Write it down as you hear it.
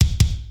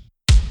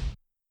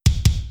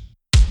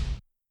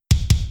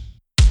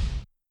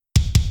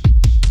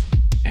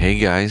Hey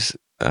guys,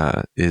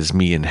 is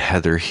me and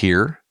Heather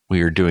here.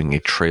 We are doing a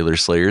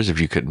TrailerSlayers.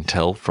 If you couldn't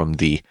tell from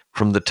the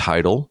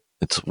title,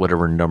 it's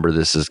whatever number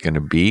this is going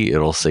to be.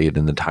 It'll say it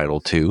in the title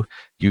too.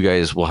 You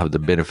guys will have the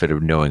benefit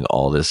of knowing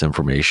all this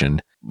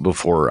information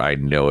before I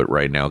know it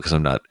right now because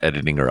I'm not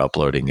editing or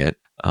uploading it.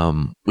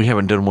 We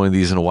haven't done one of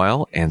these in a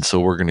while, and so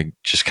we're going to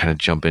just kind of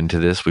jump into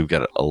this. We've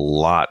got a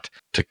lot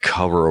to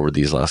cover over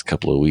these last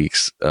couple of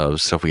weeks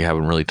of stuff we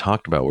haven't really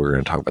talked about. We're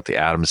going to talk about the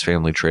Addams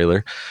Family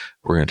trailer.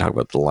 We're going to talk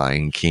about The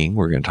Lion King.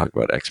 We're going to talk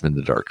about X-Men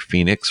The Dark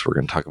Phoenix. We're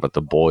going to talk about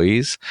The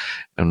Boys,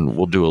 and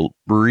we'll do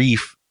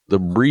the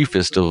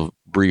briefest of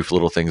brief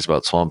little things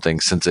about Swamp Thing,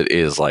 since it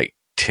is like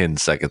 10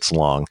 seconds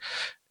long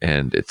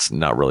and it's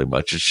not really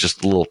much. It's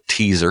just a little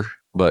teaser,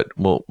 but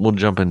we'll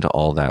jump into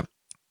all that.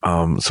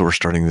 So we're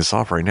starting this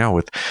off right now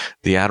with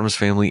the Addams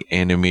Family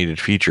animated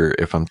feature.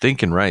 If I'm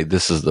thinking right,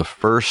 this is the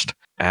first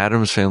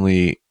Addams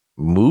Family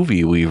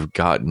movie we've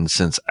gotten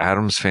since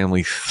Addams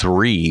Family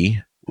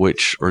 3,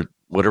 or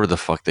whatever the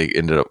fuck they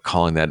ended up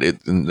calling that.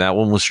 And that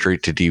one was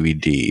straight to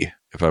DVD,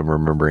 if I'm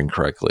remembering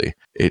correctly.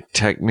 It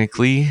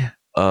technically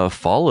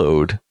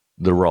followed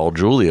the Raul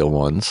Julia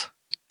ones,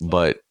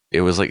 but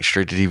it was like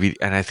straight to DVD.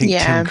 And I think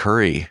Tim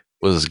Curry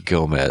was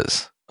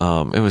Gomez.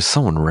 It was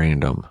someone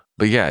random.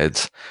 But yeah,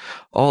 it's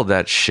all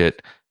that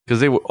shit because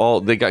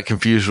they got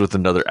confused with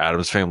another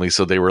Addams Family,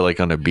 so they were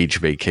like on a beach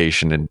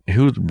vacation, and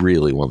who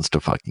really wants to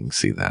fucking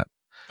see that?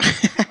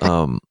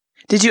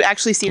 Did you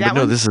actually see that one?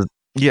 No, this is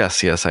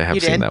yes, I have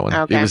seen that one.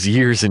 Okay. It was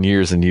years and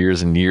years and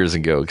years and years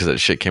ago because that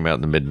shit came out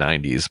in the mid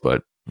 '90s.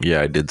 But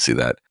yeah, I did see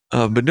that.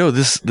 But no,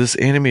 this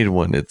animated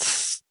one,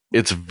 it's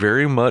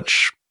very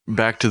much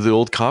back to the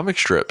old comic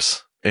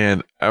strips.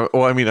 And I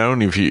don't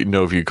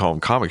know if you call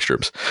them comic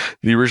strips.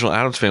 The original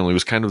Addams Family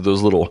was kind of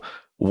those little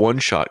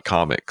one-shot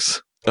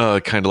comics,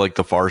 kind of like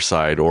The Far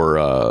Side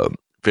or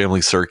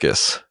Family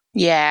Circus.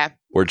 Yeah.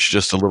 Where it's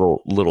just a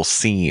little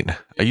scene.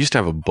 I used to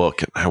have a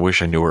book, and I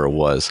wish I knew where it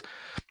was.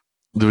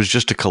 There was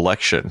just a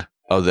collection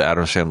of the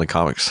Addams Family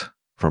comics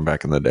from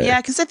back in the day.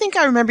 Yeah, because I think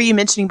I remember you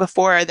mentioning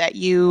before that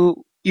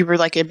you were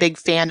like a big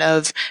fan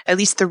of at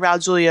least the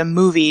Raul Julia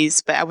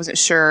movies, but I wasn't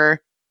sure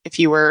if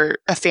you were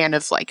a fan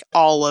of like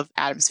all of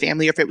Addams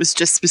Family or if it was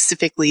just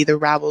specifically the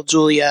Raul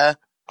Julia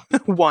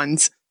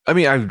ones. I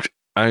mean,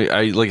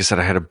 I like I said,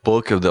 I had a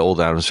book of the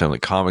old Addams Family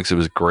comics. It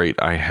was great.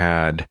 I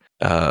had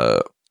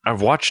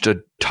I've watched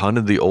a ton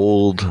of the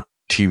old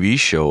TV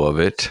show of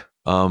it.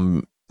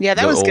 Yeah,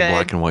 that was old good.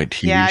 Black and white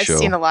TV show. Yeah, I've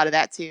seen a lot of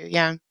that too.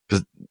 Yeah,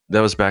 because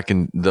that was back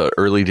in the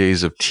early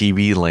days of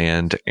TV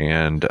Land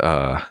and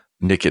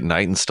Nick at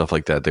Night and stuff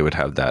like that. They would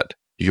have that.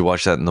 You could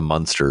watch that in the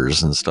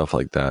Munsters and stuff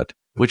like that.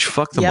 Which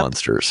fuck the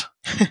Munsters.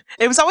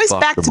 It was always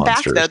back to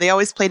back though. They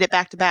always played it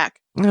back to back.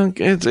 No,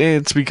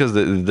 it's because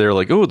they're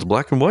like, oh, it's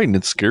black and white and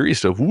it's scary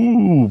stuff.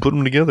 Ooh, put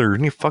them together.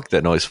 And fuck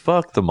that noise.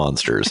 Fuck the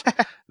Munsters.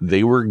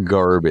 They were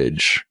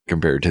garbage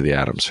compared to the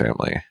Addams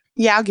Family.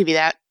 Yeah, I'll give you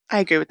that. I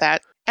agree with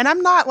that. And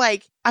I'm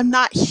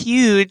not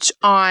huge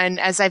on,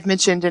 as I've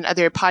mentioned in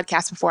other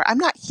podcasts before, I'm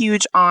not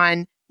huge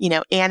on,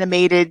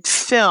 animated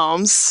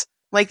films.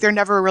 Like they're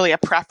never really a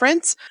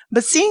preference,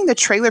 but seeing the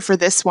trailer for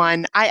this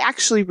one, I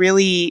actually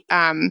really,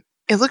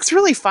 it looks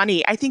really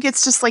funny. I think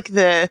it's just like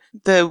the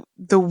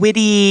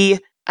witty,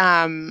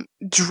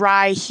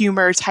 dry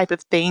humor type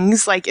of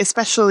things. Like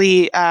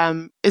especially,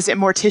 is it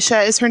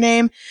Morticia is her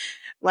name?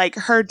 Like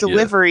her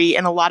delivery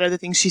and a lot of the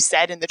things she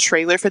said in the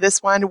trailer for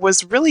this one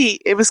was really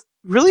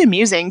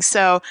amusing.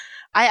 So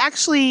I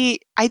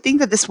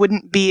think that this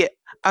wouldn't be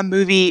a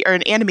movie or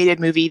an animated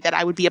movie that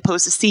I would be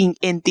opposed to seeing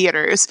in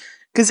theaters.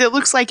 Because it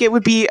looks like it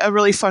would be a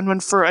really fun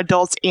one for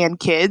adults and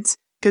kids.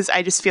 Because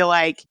I just feel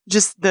like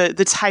just the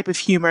type of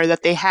humor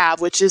that they have,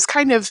 which is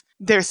kind of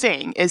their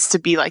thing, is to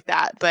be like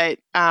that. But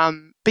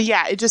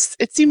yeah, it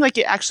seemed like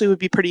it actually would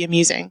be pretty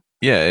amusing.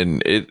 Yeah,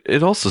 and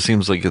it also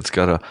seems like it's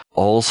got a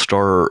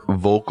all-star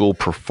vocal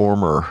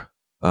performer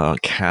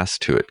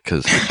cast to it.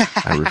 Because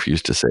I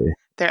refuse to say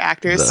they're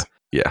actors.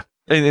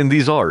 And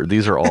these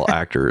are all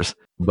actors,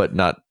 but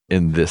not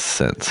in this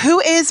sense. Who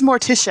is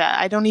Morticia?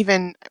 I don't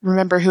even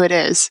remember who it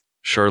is.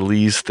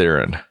 Charlize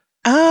Theron.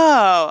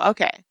 Oh,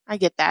 okay. I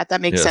get that.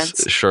 That makes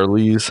sense.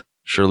 Charlize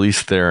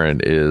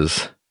Theron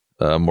is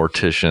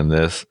Morticia in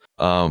this.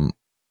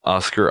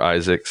 Oscar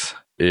Isaacs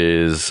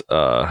is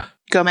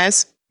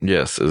Gomez.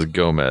 Yes, is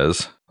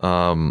Gomez.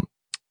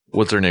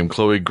 What's her name?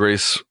 Chloe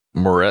Grace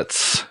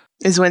Moretz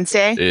is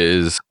Wednesday.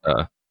 Is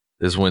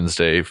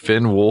Wednesday.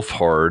 Finn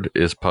Wolfhard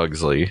is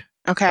Pugsley.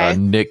 Okay.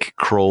 Nick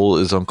Kroll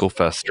is Uncle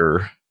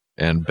Fester.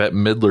 And Bette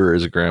Midler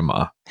is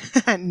Grandma.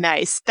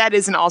 Nice. That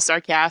is an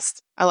all-star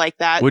cast. I like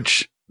that.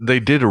 Which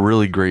they did a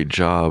really great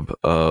job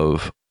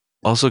of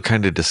also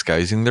kind of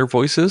disguising their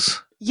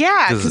voices.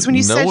 Yeah, because when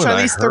you said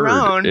Charlize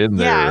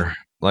Theron,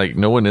 like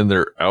no one in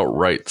there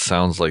outright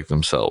sounds like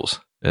themselves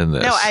in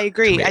this. No, I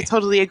agree. I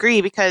totally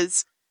agree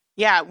because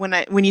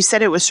when you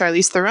said it was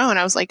Charlize Theron,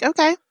 I was like,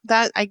 okay,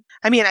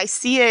 I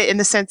see it in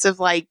the sense of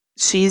like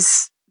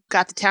she's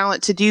got the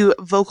talent to do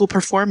vocal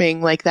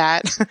performing like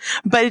that,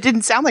 but it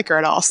didn't sound like her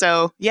at all.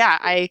 So yeah,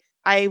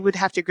 I would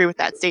have to agree with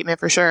that statement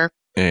for sure.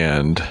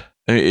 And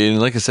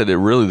like I said, they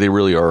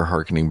really are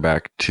harkening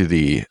back to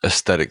the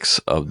aesthetics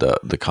of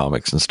the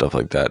comics and stuff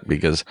like that,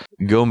 because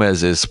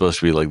Gomez is supposed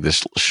to be like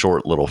this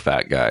short little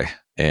fat guy,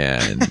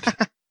 and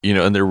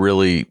and they're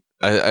really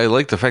I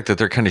like the fact that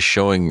they're kind of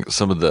showing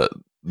some of the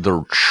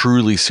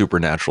truly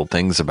supernatural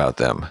things about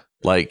them,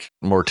 like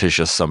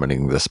Morticia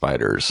summoning the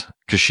spiders,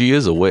 because she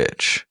is a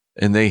witch.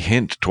 And they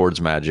hint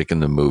towards magic in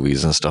the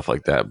movies and stuff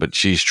like that, but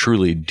she's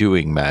truly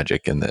doing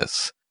magic in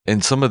this.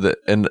 And one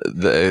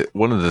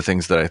of the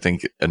things that I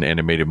think an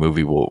animated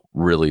movie will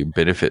really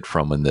benefit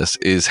from in this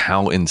is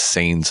how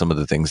insane some of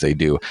the things they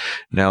do.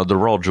 Now, the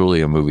Raul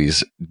Julia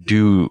movies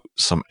do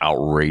some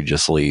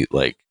outrageously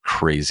like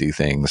crazy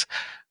things,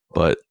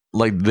 but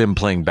like them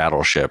playing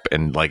Battleship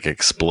and like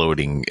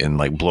exploding and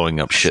like blowing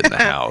up shit in the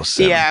house.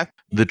 Yeah.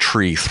 The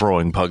tree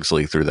throwing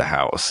Pugsley through the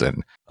house.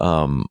 And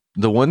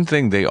the one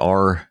thing they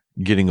are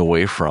getting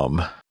away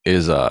from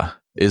is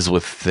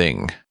with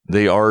Thing.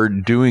 They are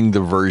doing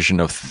the version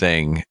of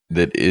Thing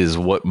that is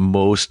what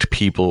most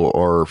people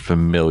are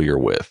familiar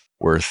with,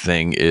 where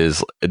Thing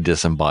is a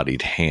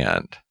disembodied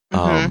hand.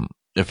 Mm-hmm.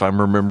 If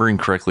I'm remembering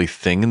correctly,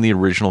 Thing in the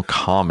original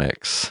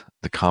comics,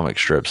 the comic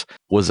strips,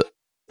 was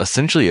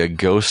essentially a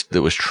ghost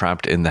that was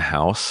trapped in the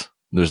house.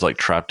 It was like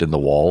trapped in the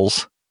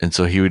walls. And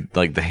so he would,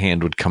 like, the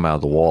hand would come out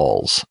of the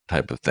walls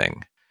type of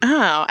thing.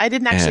 Oh, I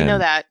didn't actually know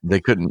that. They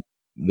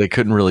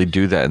couldn't really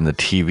do that in the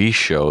TV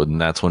show.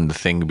 And that's when the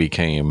Thing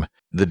became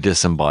the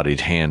disembodied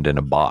hand in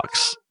a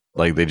box.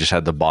 Like, they just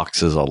had the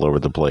boxes all over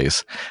the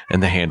place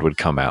and the hand would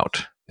come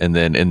out. And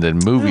then in the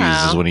movies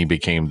is when he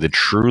became the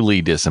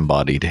truly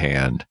disembodied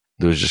hand.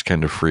 It was just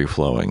kind of free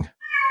flowing.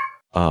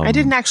 I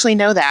didn't actually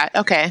know that.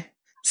 Okay.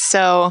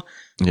 So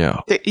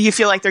yeah, you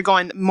feel like they're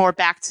going more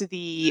back to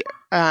the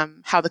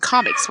how the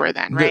comics were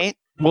then, right?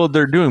 Well,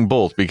 they're doing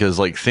both, because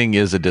like Thing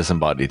is a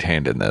disembodied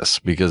hand in this,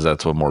 because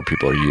that's what more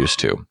people are used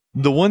to.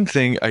 The one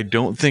thing I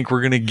don't think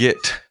we're going to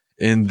get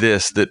in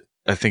this that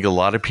I think a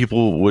lot of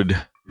people would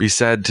be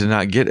sad to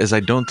not get is I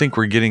don't think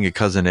we're getting a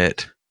Cousin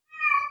It.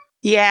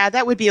 Yeah,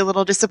 that would be a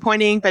little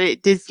disappointing, but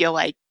it did feel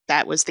like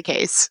that was the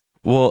case.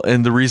 Well,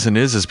 and the reason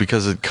is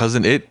because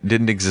Cousin It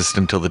didn't exist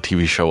until the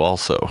TV show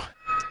also.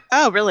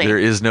 Oh, really? There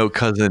is no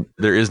Cousin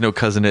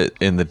It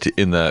in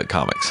the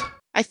comics.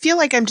 I feel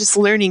like I'm just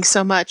learning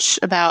so much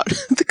about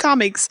the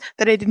comics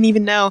that I didn't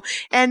even know.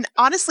 And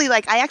honestly,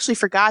 like, I actually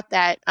forgot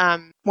that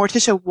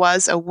Morticia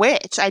was a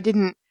witch. I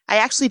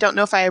actually don't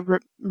know if I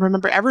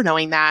remember ever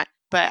knowing that.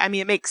 But I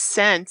mean, it makes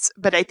sense.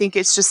 But I think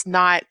it's just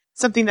not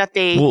something that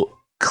they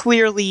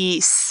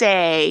clearly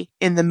say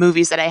in the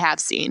movies that I have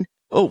seen.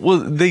 Oh, well,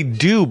 they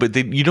do, but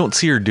you don't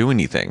see her do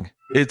anything.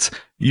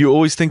 You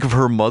always think of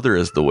her mother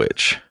as the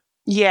witch.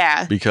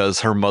 Yeah.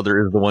 Because her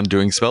mother is the one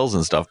doing spells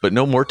and stuff. But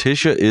no,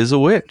 Morticia is a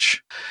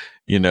witch.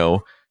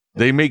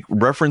 They make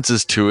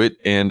references to it,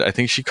 and I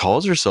think she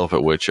calls herself a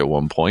witch at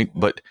one point,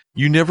 but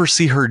you never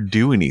see her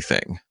do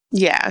anything.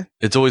 Yeah.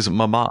 It's always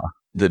Mama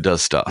that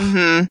does stuff.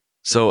 Mm-hmm.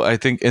 So I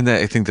think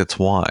that's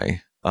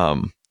why.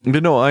 But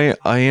no, I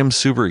am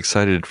super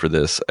excited for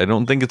this. I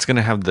don't think it's going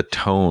to have the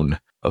tone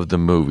of the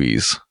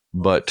movies,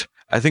 but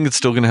I think it's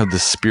still going to have the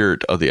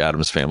spirit of the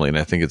Addams Family, and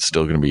I think it's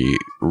still going to be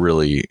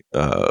really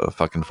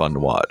fucking fun to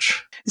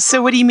watch.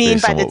 So what do you mean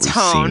by the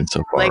tone?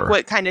 So like,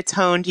 what kind of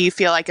tone do you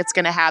feel like it's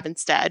going to have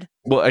instead?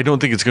 Well, I don't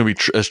think it's going to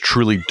be as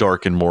truly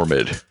dark and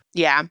morbid.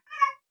 Yeah.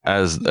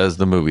 As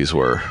the movies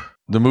were.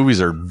 The movies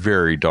are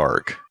very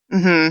dark.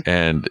 Mm-hmm.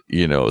 And,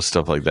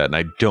 stuff like that. And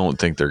I don't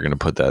think they're going to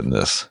put that in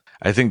this.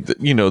 I think that,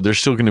 they're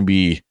still going to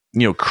be,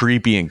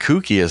 creepy and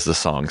kooky, as the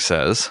song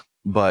says,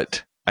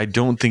 but I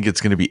don't think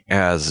it's going to be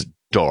as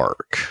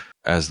dark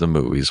as the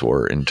movies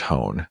were in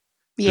tone.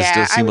 Yeah,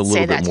 this does seem a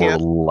little bit more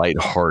too.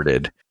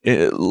 lighthearted,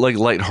 like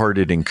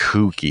lighthearted and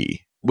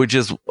kooky, which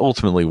is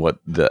ultimately what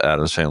the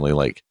Addams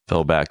Family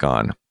fell back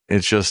on.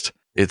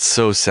 It's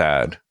so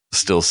sad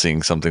still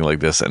seeing something like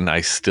this, and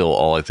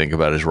all I think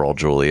about is Raul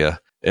Julia,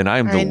 and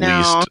I'm the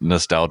least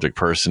nostalgic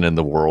person in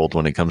the world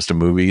when it comes to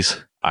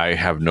movies. I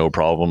have no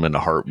problem in a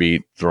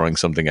heartbeat throwing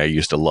something I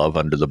used to love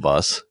under the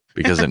bus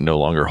because it no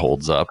longer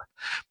holds up.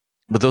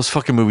 But those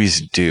fucking movies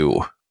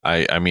do.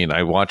 I mean,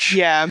 I watch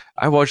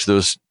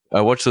those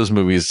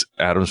movies,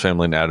 Addams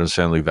Family and Addams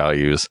Family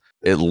Values,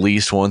 at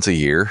least once a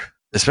year,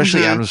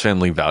 especially Addams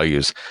Family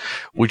Values,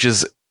 which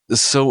is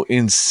so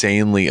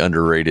insanely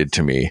underrated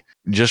to me,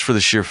 just for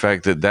the sheer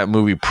fact that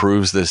movie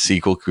proves the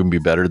sequel can be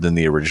better than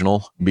the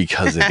original,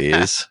 because it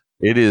is.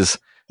 It is.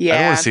 Yeah. I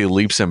don't want to say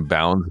leaps and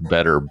bounds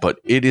better, but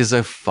it is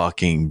a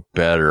fucking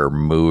better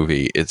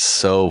movie. It's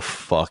so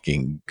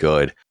fucking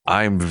good.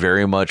 I'm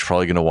very much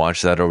probably going to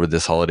watch that over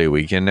this holiday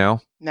weekend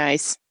now.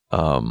 Nice.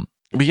 But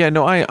yeah,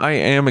 no, I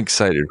am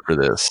excited for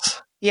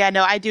this. Yeah,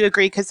 no, I do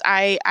agree, because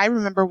I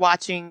remember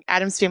watching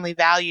Addams Family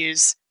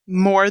Values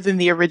more than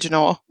the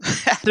original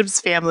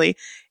Addams Family.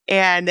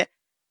 And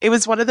it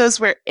was one of those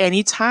where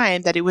any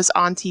time that it was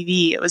on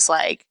TV, it was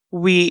like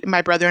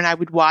my brother and I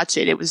would watch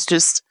it. It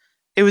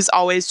was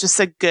always just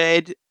a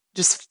good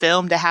just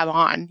film to have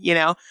on,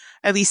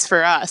 at least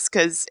for us.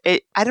 Cause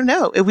I don't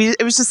know. It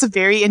was just a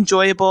very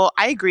enjoyable,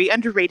 I agree.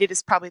 Underrated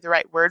is probably the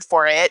right word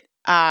for it.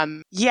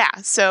 Yeah.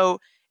 So,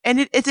 and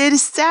it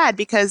is sad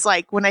because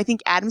like when I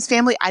think Addams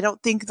Family, I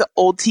don't think the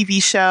old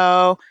TV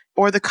show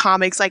or the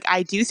comics. Like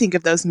I do think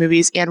of those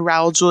movies and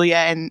Raul Julia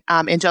and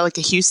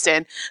Angelica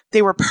Houston.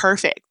 They were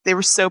perfect. They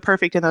were so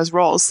perfect in those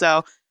roles.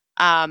 So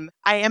I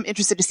am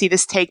interested to see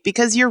this take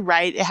because you're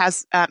right. It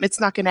has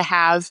it's not going to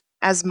have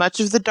as much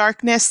of the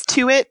darkness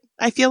to it,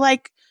 I feel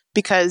like,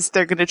 because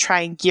they're going to try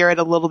and gear it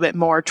a little bit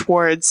more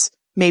towards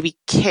maybe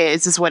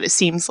kids is what it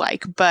seems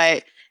like.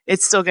 But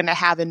it's still going to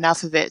have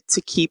enough of it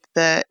to keep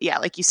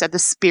like you said, the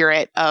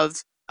spirit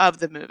of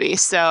the movie.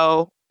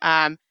 So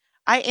I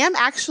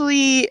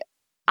actually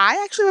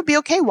would be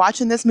okay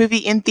watching this movie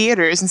in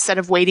theaters instead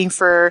of waiting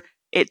for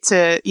it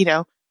to,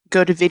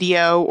 go to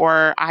video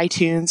or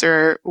iTunes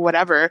or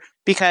whatever,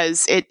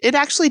 because it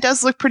actually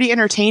does look pretty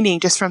entertaining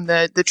just from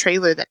the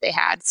trailer that they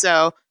had.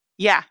 So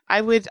yeah,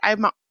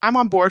 I'm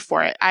on board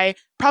for it. I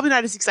probably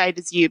not as excited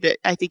as you, but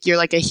I think you're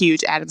like a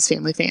huge Addams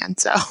Family fan.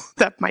 So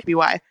that might be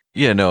why.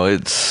 Yeah, no,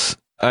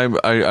 I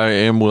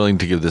am willing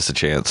to give this a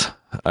chance.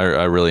 I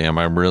really am.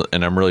 I'm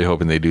really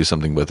hoping they do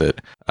something with it.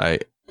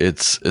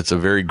 It's a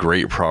very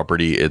great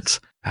property.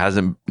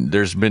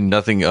 There's been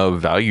nothing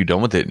of value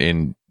done with it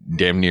in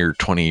damn near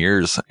 20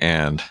 years.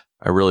 And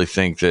I really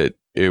think that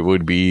it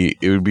would be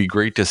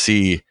great to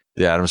see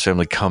the Addams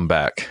Family come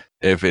back.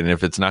 If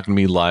it's not going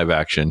to be live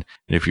action,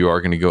 and if you are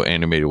going to go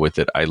animated with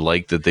it, I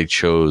like that they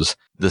chose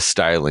the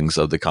stylings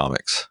of the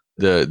comics.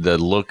 The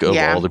look of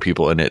all the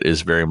people in it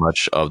is very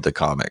much of the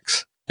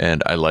comics.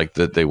 And I like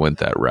that they went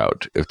that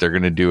route. If they're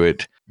going to do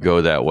it,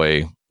 go that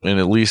way and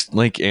at least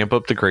like amp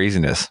up the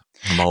craziness.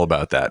 I'm all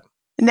about that.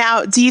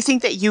 Now, do you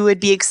think that you would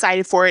be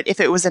excited for it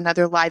if it was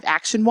another live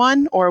action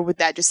one, or would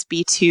that just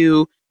be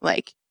too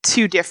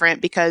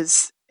different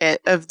because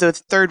of the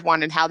third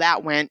one and how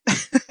that went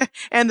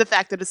and the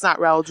fact that it's not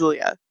Raul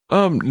Julia?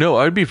 No,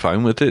 I'd be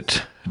fine with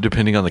it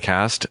depending on the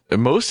cast.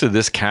 Most of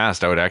this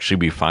cast I would actually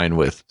be fine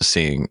with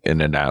seeing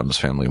in an Addams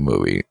Family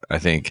movie. I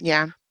think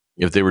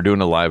if they were doing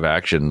a live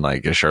action,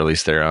 like a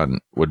Charlize Theron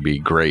would be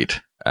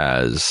great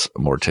as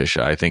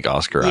Morticia. I think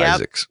Oscar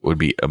Isaacs would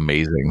be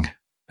amazing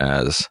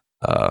as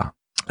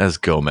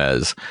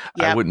Gomez.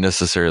 I wouldn't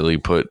necessarily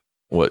put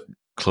what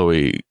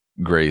Chloe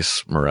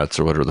Grace Moretz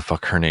or whatever the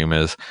fuck her name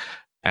is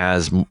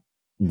as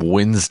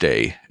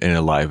Wednesday in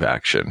a live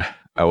action.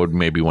 I would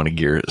maybe want to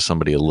gear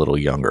somebody a little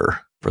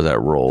younger for that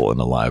role in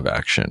a live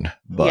action.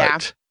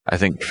 But I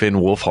think Finn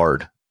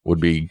Wolfhard would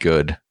be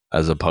good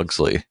as a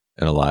Pugsley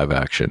in a live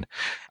action.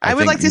 I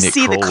would like to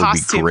see the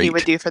costume he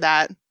would do for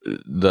that.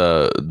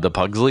 The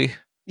Pugsley?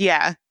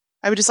 Yeah.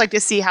 I would just like to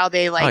see how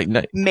they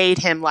made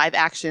him live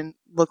action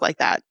look like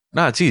that.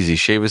 No, it's easy.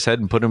 Shave his head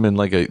and put him in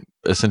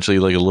essentially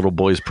like a little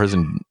boy's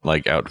prison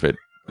outfit,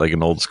 like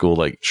an old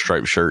school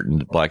striped shirt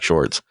and black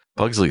shorts.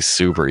 Pugsley's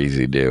super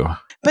easy to do.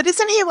 But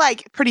isn't he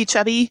pretty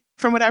chubby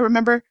from what I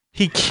remember?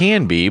 He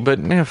can be, but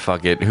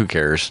fuck it. Who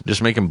cares?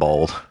 Just make him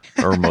bald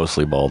or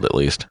mostly bald at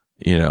least.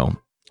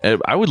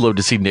 I would love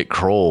to see Nick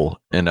Kroll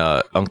in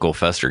Uncle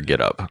Fester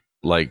get up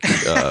like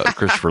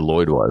Christopher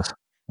Lloyd was.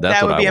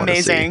 That would be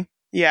amazing.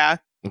 Yeah.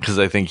 Because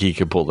I think he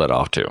could pull that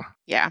off too.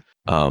 Yeah.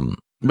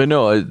 But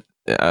no,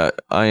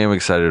 I am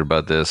excited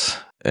about this.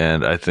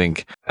 And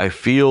I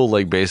feel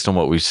like based on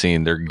what we've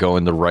seen, they're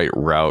going the right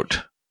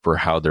route for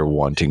how they're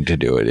wanting to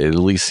do it. It at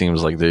least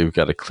seems like they've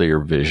got a clear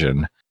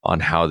vision on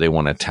how they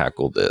want to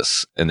tackle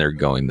this. And they're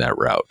going that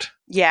route.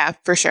 Yeah,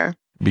 for sure.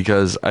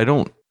 Because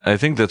I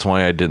think that's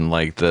why I didn't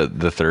like the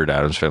third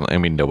Addams Family. I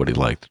mean, nobody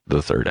liked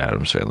the third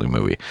Addams Family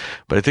movie,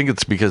 but I think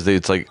it's because they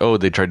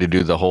tried to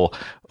do the whole,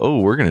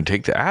 we're going to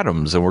take the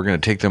Addams and we're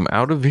going to take them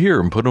out of here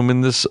and put them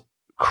in this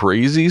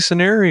crazy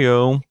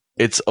scenario.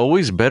 It's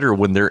always better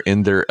when they're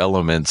in their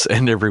elements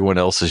and everyone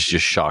else is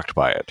just shocked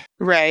by it.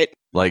 Right.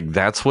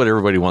 That's what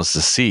everybody wants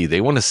to see.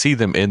 They want to see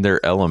them in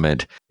their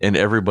element and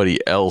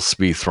everybody else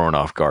be thrown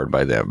off guard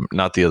by them,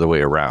 not the other way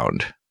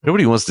around.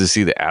 Nobody wants to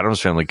see the Addams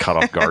Family caught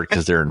off guard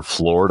because they're in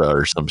Florida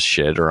or some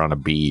shit or on a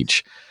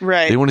beach.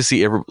 Right. They want to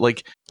see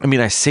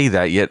I say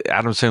that, yet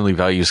Addams Family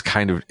Values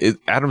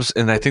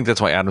and I think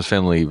that's why Addams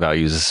Family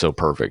Values is so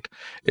perfect,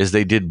 is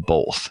they did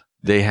both.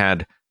 They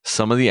had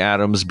some of the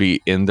Addams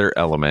be in their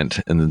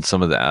element and then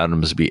some of the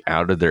Addams be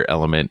out of their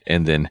element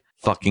and then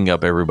fucking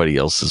up everybody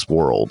else's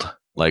world.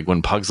 Like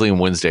when Pugsley and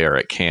Wednesday are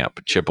at camp,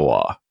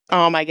 Chippewa.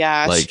 Oh my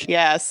gosh.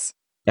 Yes.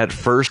 At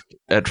first,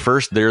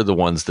 they're the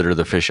ones that are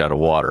the fish out of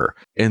water,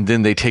 and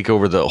then they take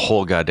over the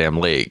whole goddamn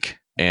lake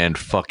and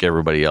fuck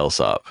everybody else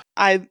up.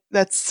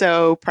 That's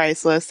so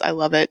priceless. I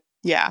love it.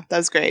 Yeah,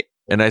 that's great.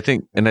 And I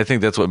think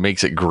that's what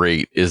makes it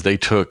great is they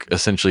took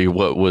essentially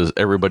what was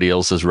everybody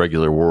else's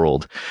regular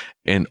world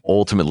and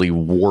ultimately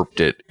warped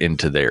it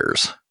into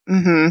theirs.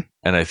 Mm-hmm.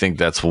 And I think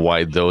that's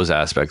why those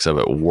aspects of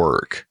it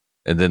work.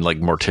 And then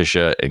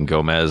Morticia and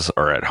Gomez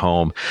are at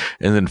home,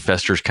 and then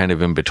Fester's kind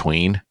of in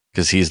between.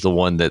 Because he's the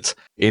one that's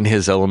in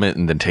his element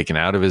and then taken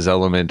out of his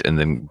element and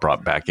then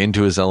brought back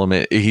into his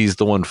element. He's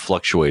the one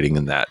fluctuating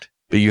in that.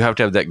 but you have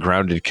to have that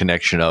grounded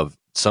connection of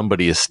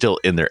somebody is still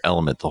in their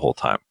element the whole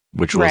time,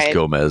 which was Right.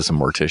 Gomez and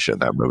Morticia in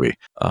that movie.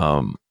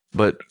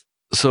 But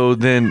so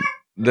then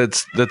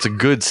that's a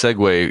good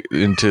segue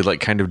into like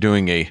kind of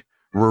doing a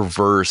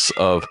reverse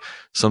of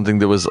something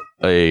that was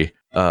a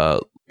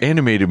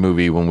animated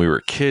movie when we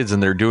were kids,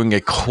 and they're doing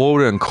a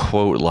quote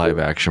unquote live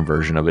action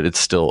version of it. It's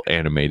still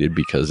animated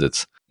because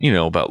it's, you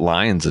know, about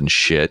lions and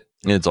shit.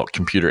 And it's all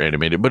computer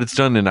animated, but it's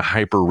done in a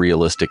hyper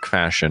realistic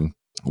fashion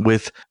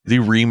with the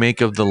remake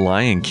of The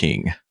Lion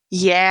King.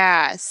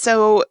 Yeah.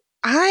 So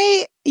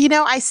I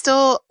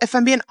still, if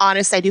I'm being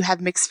honest, I do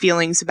have mixed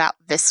feelings about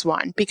this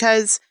one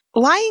because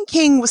Lion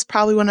King was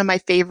probably one of my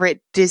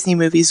favorite Disney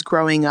movies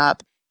growing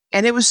up.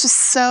 And it was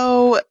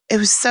so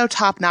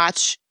top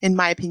notch in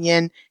my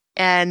opinion.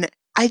 And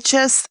I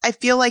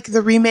feel like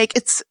the remake,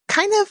 it's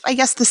kind of, I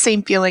guess, the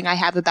same feeling I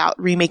have about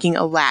remaking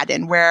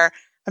Aladdin, where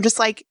I'm just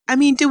like, I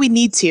mean, do we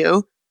need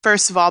to?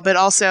 First of all, but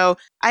also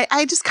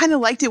I just kind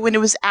of liked it when it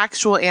was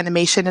actual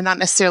animation and not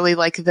necessarily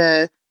like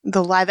the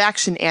live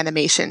action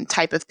animation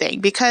type of thing,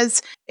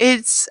 because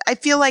I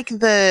feel like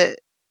the,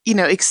 you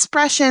know,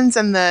 expressions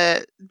and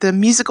the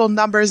musical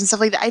numbers and stuff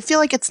like that, I feel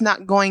like it's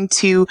not going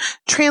to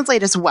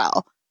translate as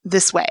well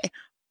this way.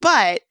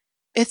 But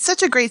it's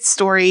such a great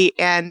story,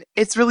 and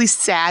it's really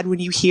sad when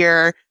you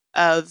hear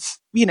of,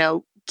 you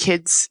know,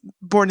 kids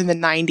born in the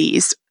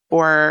 90s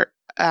or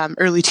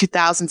early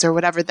 2000s or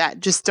whatever that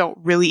just don't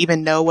really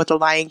even know what The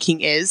Lion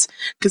King is.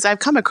 Because I've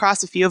come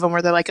across a few of them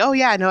where they're like, oh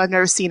yeah, no, I've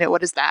never seen it.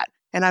 What is that?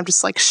 And I'm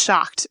just like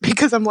shocked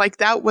because I'm like,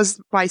 that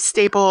was my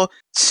staple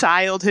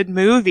childhood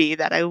movie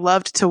that I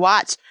loved to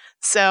watch.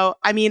 So,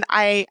 I mean,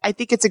 I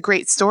think it's a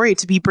great story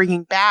to be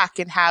bringing back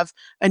and have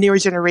a newer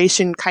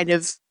generation kind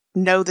of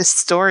know the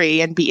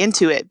story and be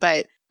into it.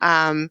 But,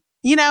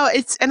 you know,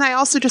 and I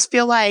also just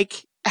feel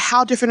like,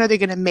 how different are they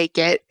going to make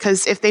it?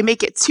 Because if they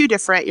make it too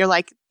different, you're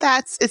like,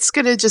 it's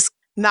going to just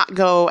not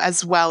go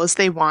as well as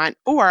they want.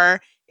 Or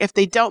if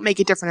they don't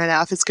make it different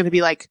enough, it's going to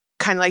be like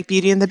kind of like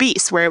Beauty and the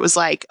Beast, where it was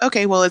like,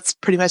 okay, well, it's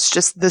pretty much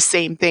just the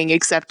same thing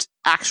except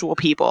actual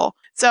people.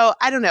 So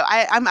I don't know.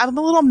 I'm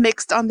a little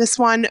mixed on this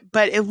one,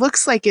 but it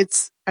looks like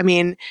it's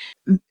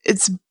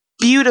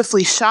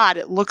beautifully shot.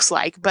 It looks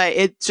like, but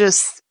it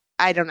just,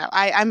 I don't know.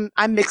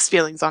 I'm mixed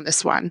feelings on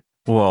this one.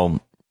 Well,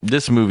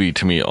 this movie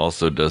to me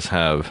also does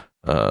have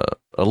a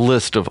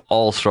list of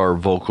all-star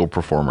vocal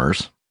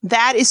performers.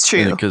 That is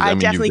true. I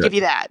definitely give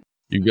you that.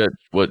 You got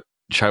what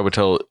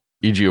Chiwetel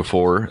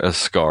Ejiofor as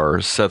Scar,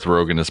 Seth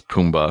Rogen as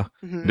Pumbaa,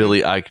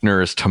 Billy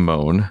Eichner as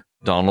Timon,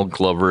 Donald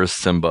Glover as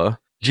Simba.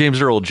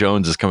 James Earl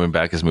Jones is coming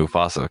back as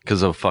Mufasa,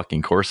 because of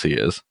fucking course he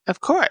is.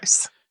 Of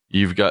course.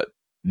 You've got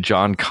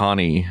John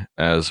Connie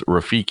as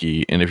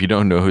Rafiki, and if you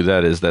don't know who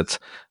that is, that's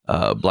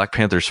Black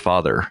Panther's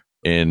father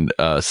in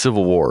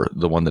Civil War,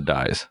 the one that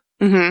dies.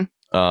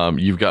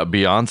 You've got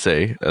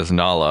Beyonce as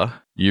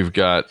Nala. You've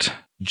got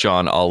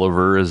John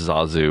Oliver as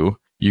Zazu.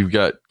 You've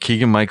got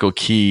Keegan-Michael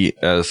Key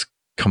as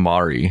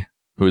Kamari,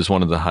 who is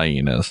one of the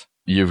hyenas.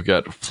 You've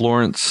got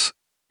Florence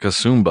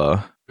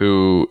Kasumba,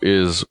 who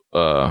is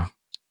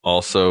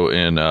also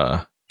in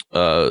a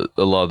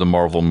lot of the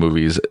Marvel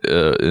movies,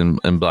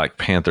 in Black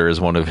Panther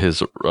as one of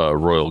his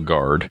royal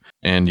guard.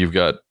 And you've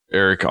got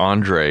Eric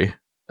Andre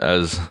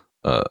as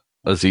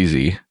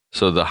Azizi.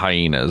 So the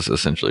hyenas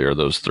essentially are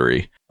those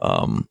three.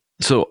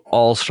 So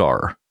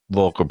all-star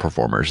vocal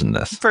performers in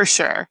this. For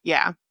sure,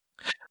 yeah.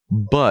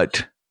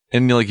 But,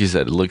 and like you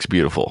said, it looks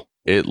beautiful.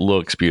 It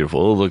looks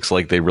beautiful. It looks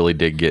like they really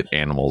did get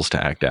animals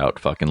to act out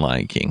fucking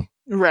Lion King.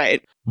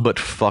 Right. But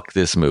fuck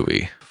this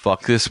movie.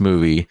 Fuck this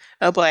movie.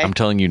 Oh boy. I'm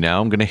telling you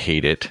now, I'm going to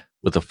hate it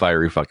with a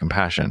fiery fucking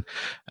passion.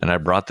 And I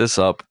brought this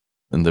up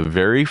in the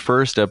very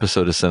first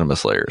episode of Cinema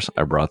Slayers.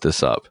 I brought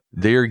this up.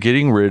 They are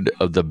getting rid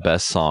of the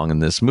best song in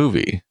this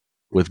movie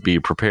with Be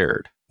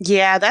Prepared.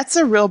 Yeah, that's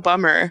a real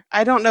bummer.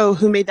 I don't know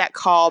who made that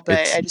call, but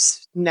I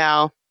just,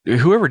 no.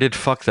 Whoever did,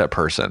 fuck that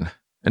person.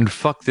 And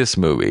fuck this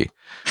movie.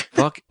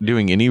 Fuck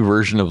doing any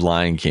version of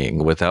Lion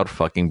King without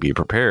fucking Be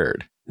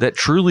Prepared. That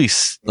truly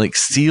like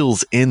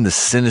seals in the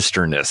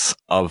sinisterness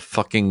of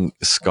fucking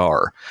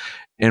Scar.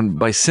 And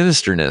by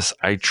sinisterness,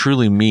 I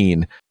truly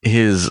mean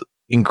his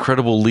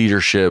incredible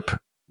leadership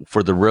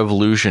for the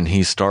revolution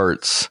he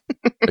starts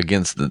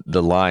against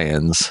the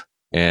lions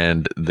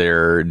and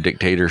their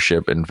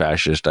dictatorship and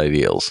fascist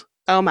ideals.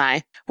 Oh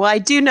my. Well, I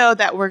do know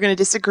that we're going to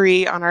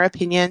disagree on our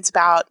opinions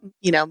about,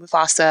 you know,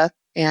 Mufasa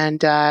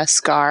and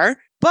Scar,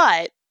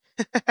 but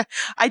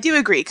I do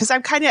agree because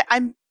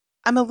I'm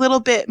a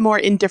little bit more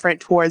indifferent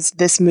towards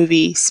this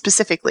movie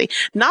specifically,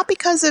 not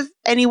because of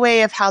any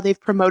way of how they've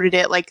promoted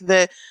it. Like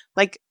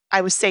I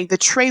was saying, the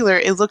trailer,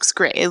 it looks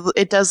great.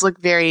 It does look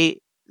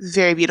very,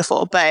 very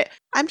beautiful, but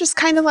I'm just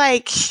kind of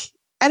like,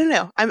 I don't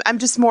know. I'm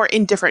just more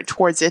indifferent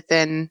towards it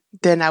than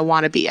I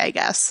want to be, I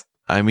guess.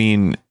 I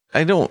mean,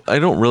 I don't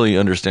really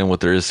understand what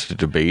there is to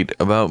debate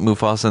about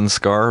Mufasa and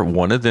Scar.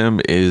 One of them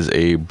is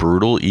a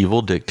brutal,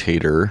 evil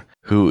dictator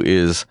who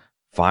is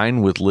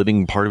fine with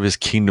letting part of his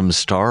kingdom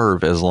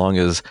starve as long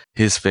as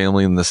his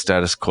family and the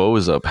status quo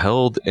is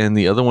upheld. And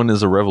the other one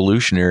is a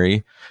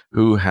revolutionary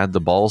who had the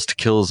balls to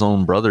kill his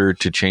own brother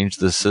to change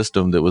the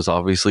system that was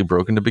obviously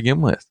broken to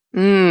begin with.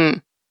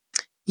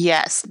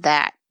 Yes,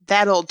 that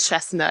old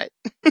chestnut.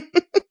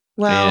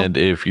 Well, and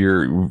if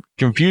you're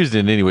confused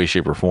in any way,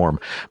 shape, or form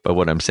by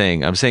what I'm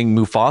saying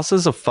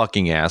Mufasa's a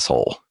fucking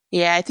asshole.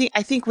 Yeah, I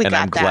think we got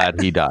that. And I'm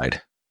glad he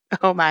died.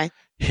 Oh my.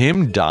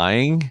 Him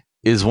dying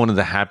is one of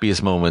the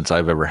happiest moments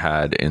I've ever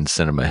had in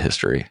cinema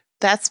history.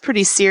 That's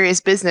pretty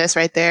serious business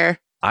right there.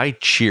 I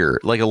cheer.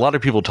 Like, a lot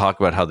of people talk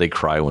about how they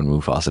cry when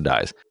Mufasa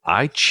dies.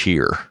 I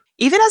cheer.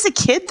 Even as a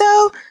kid,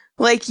 though,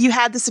 like, you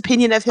had this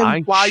opinion of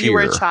him while you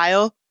were a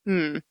child.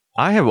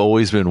 I have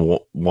always been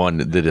one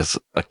that is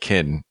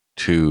akin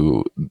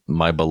to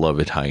my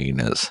beloved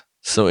hyenas.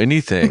 So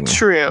anything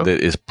that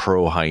is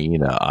pro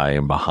hyena, I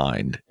am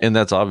behind. And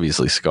that's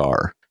obviously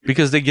Scar,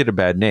 because they get a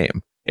bad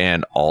name.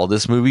 And all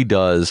this movie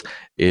does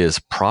is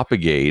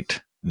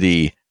propagate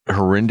the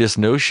horrendous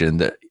notion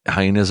that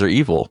hyenas are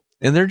evil.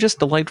 And they're just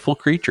delightful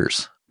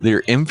creatures.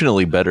 They're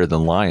infinitely better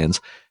than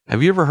lions.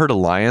 Have you ever heard a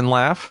lion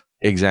laugh?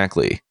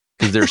 Exactly.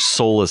 Because they're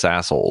soulless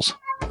assholes.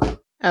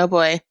 Oh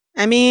boy.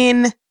 I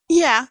mean,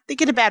 yeah, they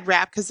get a bad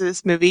rap because of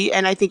this movie.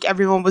 And I think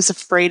everyone was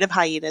afraid of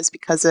hyenas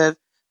because of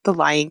The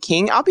Lion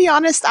King. I'll be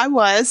honest, I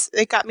was.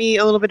 It got me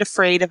a little bit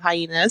afraid of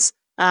hyenas.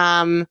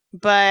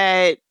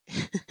 But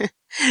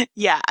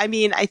yeah, I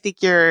mean, I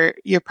think you're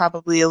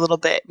probably a little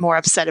bit more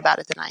upset about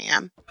it than I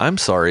am. I'm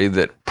sorry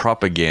that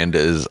propaganda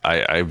is,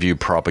 I view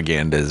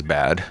propaganda as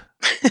bad.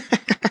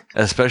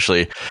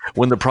 Especially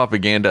when the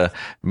propaganda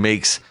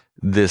makes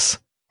this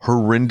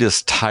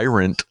horrendous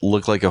tyrant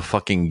look like a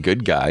fucking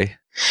good guy.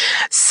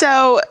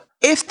 So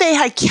if they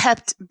had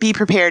kept Be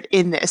Prepared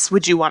in this,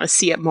 would you want to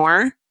see it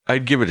more?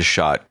 I'd give it a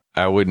shot.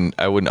 I wouldn't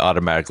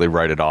automatically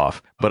write it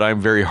off, but I'm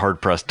very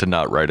hard pressed to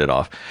not write it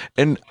off.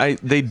 And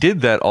they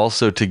did that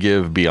also to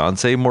give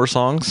Beyonce more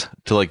songs,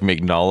 to like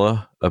make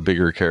Nala a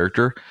bigger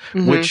character,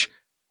 which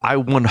I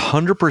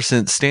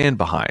 100% stand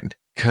behind,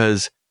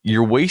 because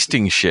you're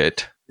wasting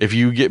shit if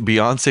you get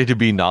Beyonce to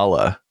be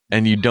Nala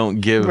and you don't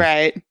give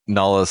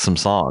Nala some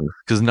songs,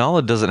 because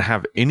Nala doesn't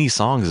have any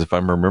songs, if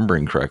I'm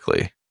remembering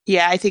correctly.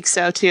 Yeah, I think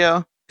so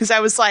too. Because I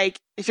was like,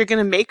 if you're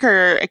going to make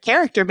her a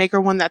character, make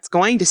her one that's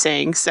going to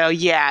sing. So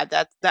yeah,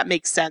 that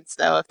makes sense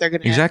though. If they're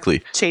going to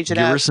change it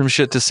up, give her some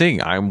shit to sing.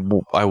 I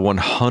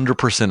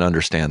 100%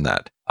 understand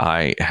that.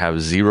 I have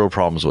zero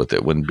problems with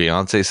it. When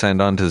Beyonce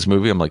signed on to this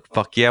movie, I'm like,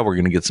 fuck yeah, we're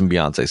going to get some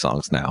Beyonce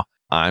songs now.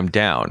 I'm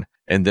down.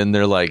 And then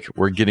they're like,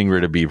 we're getting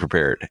rid of Be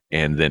Prepared.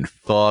 And then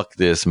fuck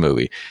this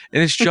movie.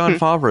 And it's Jon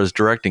Favreau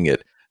directing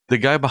it. The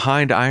guy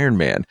behind Iron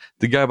Man.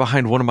 The guy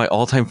behind one of my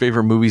all-time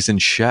favorite movies in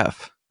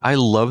Chef. I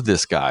love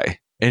this guy.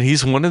 And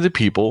he's one of the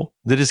people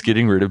that is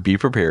getting rid of Be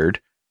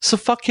Prepared. So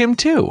fuck him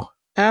too.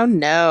 Oh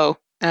no.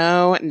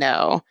 Oh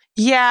no.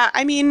 Yeah,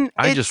 I mean,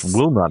 I just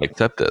will not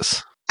accept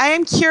this. I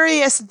am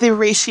curious the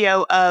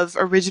ratio of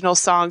original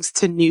songs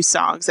to new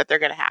songs that they're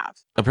going to have.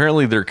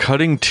 Apparently they're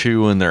cutting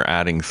 2 and they're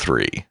adding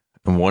 3.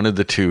 And one of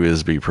the 2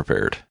 is Be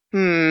Prepared.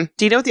 Do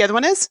you know what the other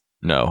one is?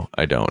 No,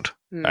 I don't.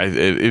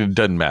 It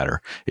doesn't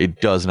matter.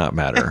 It does not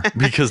matter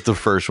because the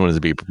first one is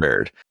Be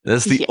Prepared.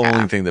 That's the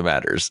only thing that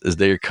matters, is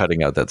they're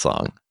cutting out that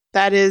song.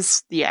 That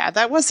is,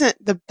 that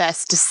wasn't the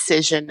best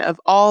decision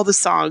of all the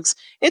songs.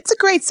 It's a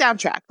great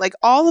soundtrack. Like,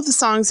 all of the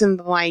songs in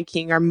The Lion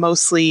King are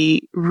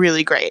mostly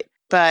really great.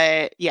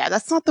 But yeah,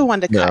 that's not the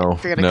one to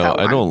cut. No,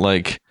 I don't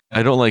like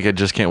I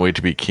Just Can't Wait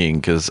to Be King,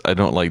 because I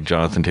don't like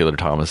Jonathan Taylor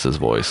Thomas's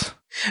voice.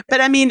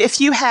 But I mean,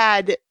 if you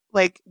had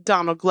like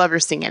Donald Glover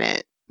singing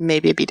it,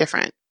 maybe it'd be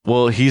different.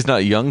 Well, he's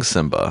not young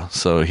Simba,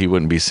 so he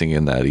wouldn't be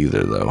singing that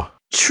either, though.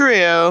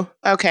 True.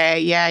 Okay.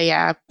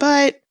 Yeah.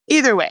 But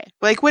either way,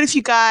 like, what if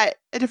you got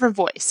a different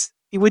voice?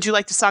 Would you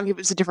like the song if it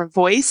was a different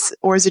voice,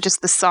 or is it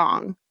just the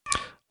song?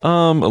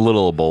 A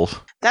little of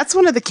both. That's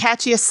one of the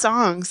catchiest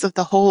songs of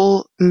the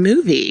whole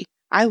movie.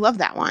 I love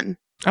that one.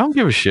 I don't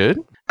give a shit.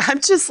 I'm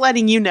just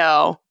letting you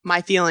know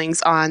my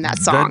feelings on that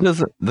song.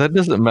 That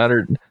doesn't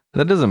matter.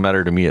 That doesn't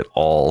matter to me at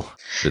all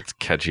if it's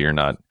catchy or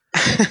not.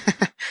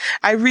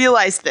 I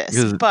realize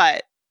this,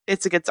 but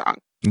it's a good song.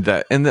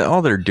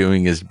 All they're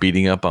doing is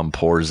beating up on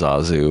poor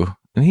Zazu,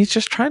 and he's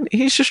just trying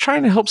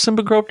to help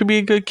Simba grow up to be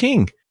a good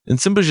king. And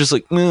Simba's just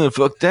like,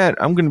 fuck that.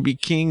 I'm going to be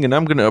king, and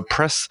I'm going to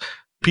oppress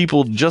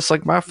people just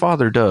like my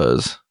father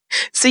does.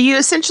 So you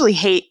essentially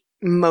hate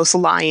most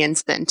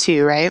lions then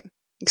too, right?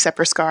 Except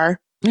for Scar.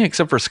 Yeah,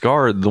 except for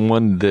Scar, the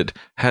one that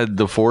had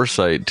the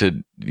foresight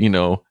to,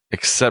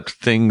 accept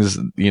things,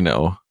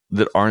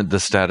 that aren't the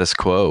status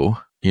quo,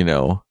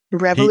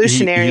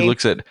 Revolutionary. He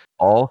looks at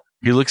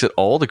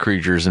all the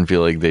creatures and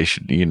feel like they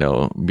should,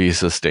 be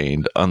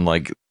sustained,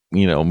 unlike,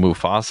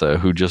 Mufasa,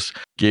 who just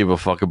gave a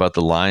fuck about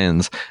the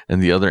lions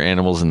and the other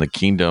animals in the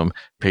kingdom,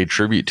 paid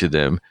tribute to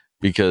them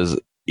because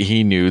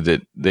he knew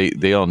that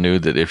they all knew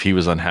that if he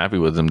was unhappy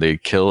with them,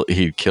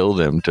 he'd kill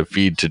them to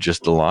feed to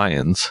just the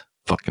lions.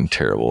 Fucking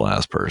terrible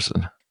ass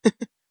person.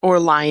 Or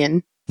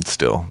lion.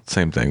 Still,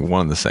 same thing.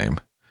 One and the same.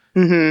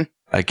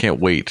 Mm-hmm. I can't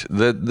wait.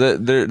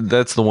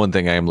 That's the one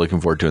thing I am looking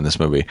forward to in this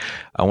movie.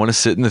 I want to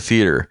sit in the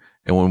theater,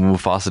 and when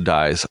Mufasa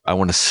dies, I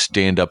want to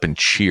stand up and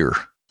cheer.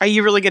 Are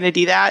you really going to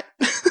do that?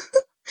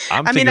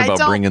 I'm thinking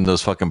about bringing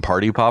those fucking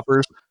party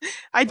poppers.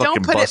 I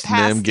don't put it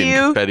past getting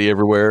you, confetti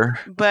everywhere.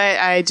 But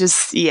I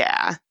just,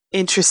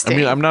 interesting. I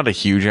mean, I'm not a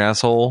huge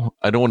asshole.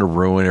 I don't want to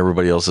ruin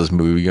everybody else's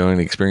movie going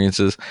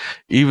experiences,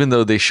 even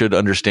though they should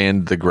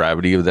understand the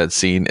gravity of that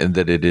scene and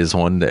that it is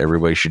one that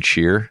everybody should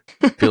cheer.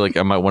 I feel like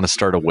I might want to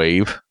start a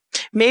wave.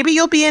 Maybe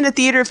you'll be in a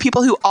theater of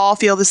people who all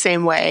feel the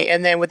same way,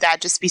 and then would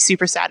that just be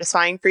super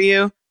satisfying for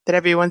you that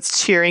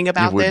everyone's cheering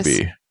about this? It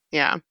would be.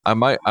 Yeah. I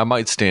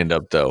might stand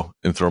up though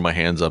and throw my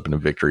hands up in a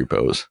victory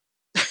pose.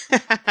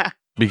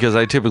 Because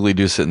I typically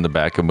do sit in the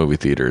back of movie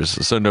theaters,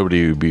 so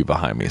nobody would be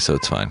behind me, so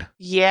it's fine.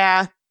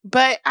 Yeah.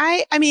 But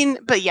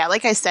but yeah,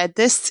 like I said,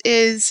 this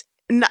is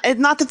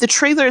not that the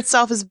trailer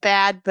itself is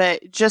bad,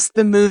 but just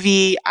the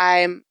movie,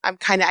 I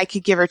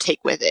could give or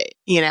take with it,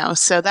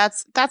 so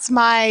that's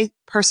my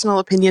personal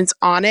opinions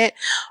on it.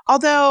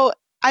 Although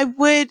I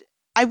would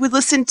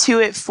listen to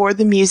it for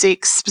the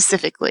music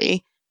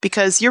specifically,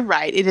 because you're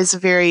right. It is a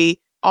very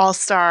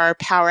all-star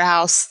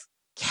powerhouse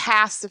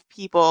cast of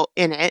people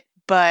in it.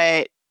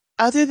 But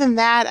other than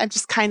that, I'm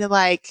just kind of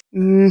like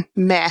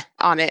meh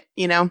on it,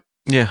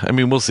 Yeah, I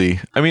mean, we'll see.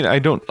 I mean, I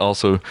don't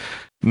also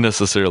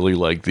necessarily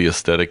like the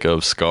aesthetic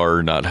of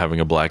Scar not having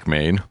a black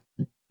mane,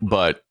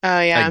 but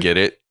I get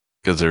it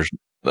because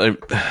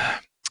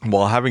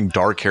while having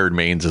dark-haired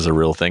manes is a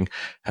real thing,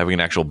 having an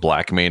actual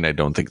black mane, I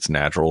don't think it's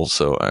natural.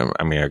 So,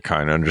 I mean, I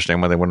kind of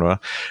understand why they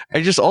wouldn't.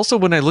 I just also,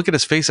 when I look at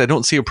his face, I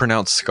don't see a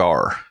pronounced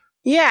scar.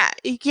 Yeah,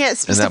 you can't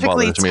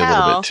specifically tell me a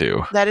little bit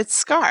too. That it's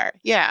Scar.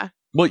 Yeah.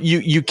 Well,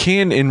 you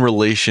can in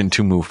relation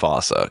to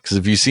Mufasa, because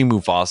if you see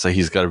Mufasa,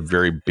 he's got a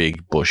very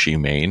big bushy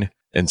mane,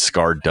 and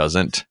Scar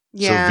doesn't.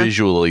 Yeah. So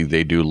visually,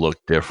 they do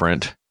look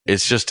different.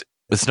 It's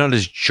not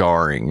as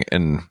jarring,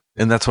 and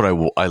that's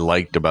what I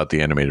liked about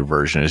the animated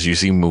version is you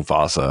see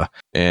Mufasa,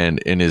 and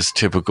in his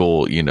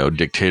typical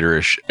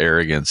dictatorish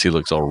arrogance, he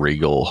looks all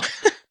regal,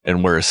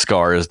 and whereas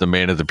Scar is the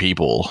man of the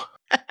people,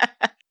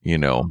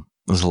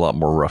 there's a lot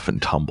more rough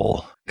and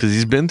tumble because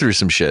he's been through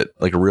some shit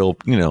like a real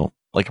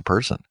like a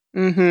person.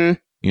 Mm-hmm.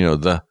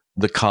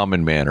 The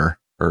common manner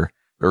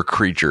or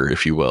creature,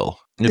 if you will.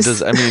 It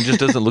does. I mean, it just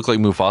doesn't look like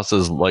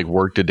Mufasa's like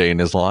worked a day in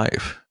his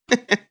life.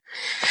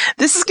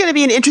 This is going to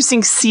be an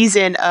interesting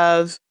season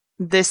of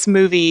this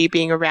movie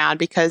being around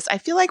because I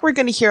feel like we're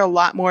going to hear a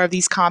lot more of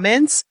these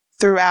comments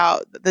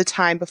throughout the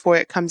time before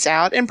it comes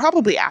out and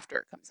probably after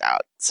it comes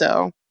out.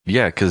 So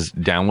yeah, because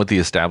down with the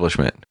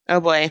establishment.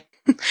 Oh boy,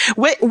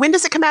 when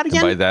does it come out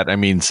again? And by that I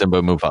mean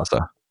Simba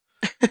Mufasa.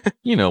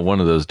 One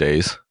of those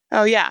days.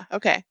 Oh yeah,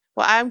 okay.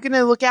 Well, I'm going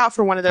to look out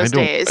for one of those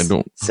days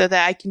so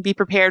that I can be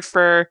prepared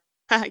for,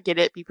 get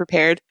it, be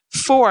prepared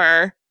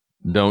for.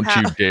 Don't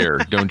you dare.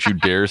 Don't you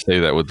dare say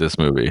that with this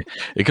movie.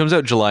 It comes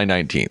out July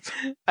 19th.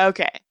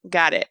 Okay,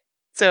 got it.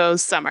 So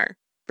summer,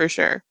 for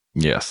sure.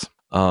 Yes.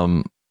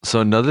 So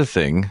another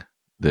thing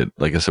that,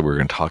 like I said, we're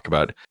going to talk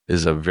about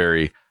is a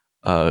very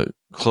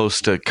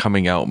close to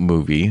coming out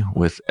movie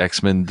with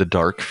X-Men: The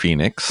Dark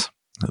Phoenix.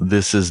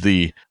 This is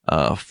the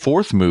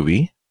fourth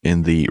movie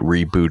in the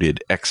rebooted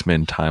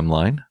X-Men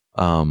timeline,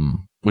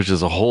 which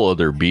is a whole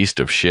other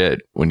beast of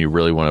shit when you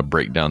really want to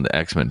break down the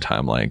X-Men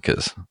timeline,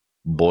 because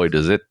boy,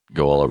 does it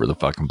go all over the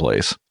fucking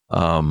place.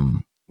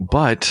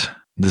 But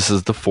this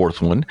is the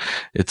fourth one.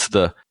 It's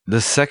the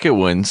second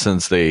one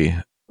since they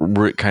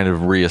kind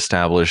of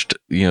reestablished,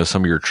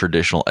 some of your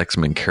traditional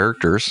X-Men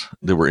characters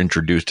that were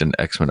introduced in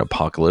X-Men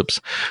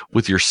Apocalypse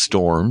with your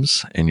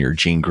Storms and your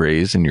Jean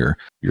Greys and your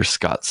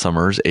Scott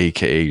Summers,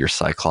 aka your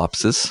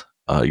Cyclopses.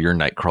 Your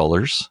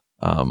Nightcrawlers,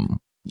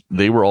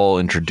 they were all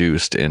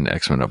introduced in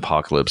X-Men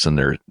Apocalypse, and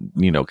they're,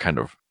 kind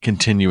of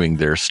continuing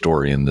their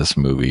story in this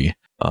movie.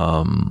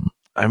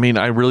 I mean,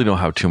 I really don't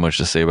have too much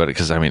to say about it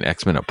because, I mean,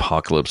 X-Men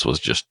Apocalypse was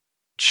just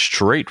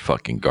straight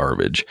fucking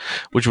garbage,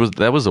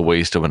 that was a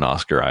waste of an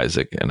Oscar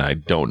Isaac, and I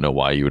don't know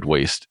why you would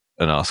waste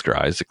an Oscar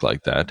Isaac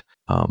like that,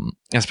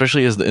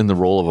 especially in the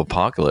role of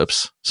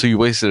Apocalypse. So you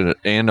wasted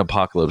an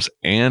Apocalypse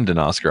and an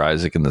Oscar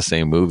Isaac in the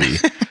same movie.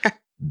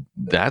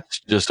 That's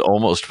just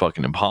almost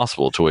fucking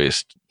impossible to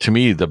waste. To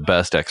me, the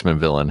best X-Men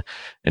villain,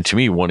 and to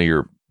me, one of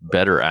your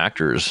better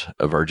actors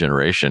of our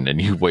generation,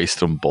 and you waste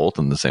them both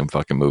in the same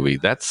fucking movie.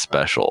 That's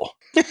special.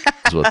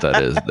 Is what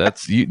that is.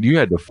 That's you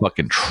had to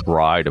fucking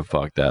try to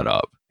fuck that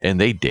up, and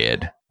they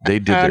did. They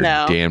did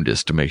their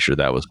damnedest to make sure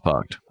that was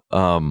fucked.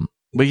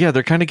 But yeah,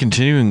 they're kind of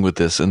continuing with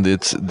this, and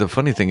it's the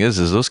funny thing is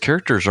those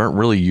characters aren't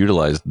really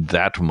utilized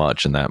that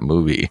much in that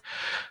movie.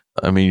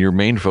 I mean, your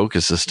main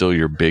focus is still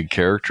your big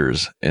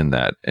characters in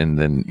that. And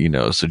then,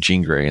 so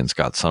Jean Grey and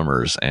Scott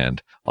Summers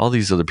and all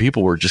these other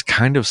people were just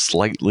kind of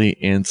slightly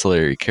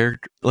ancillary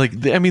characters. Like,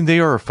 they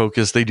are a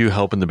focus. They do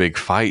help in the big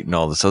fight and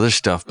all this other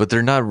stuff, but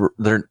they're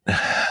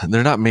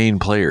not main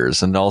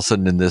players. And all of a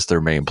sudden in this,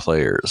 they're main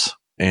players.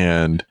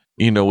 And,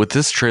 with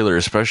this trailer,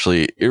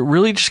 especially, it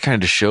really just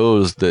kind of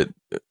shows that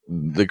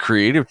the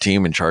creative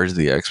team in charge of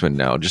the X-Men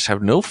now just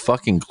have no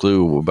fucking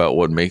clue about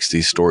what makes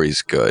these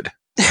stories good.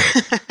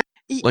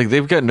 Like,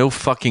 they've got no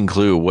fucking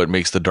clue what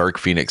makes the Dark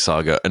Phoenix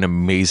saga an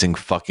amazing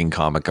fucking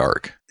comic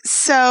arc.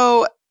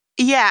 So,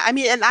 yeah, I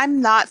mean, and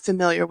I'm not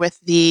familiar with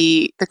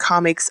the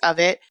comics of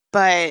it,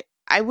 but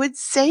I would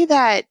say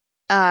that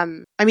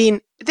I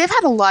mean, they've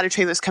had a lot of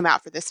trailers come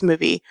out for this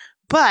movie,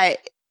 but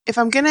if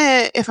I'm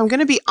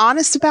gonna be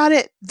honest about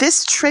it,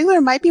 this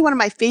trailer might be one of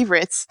my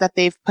favorites that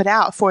they've put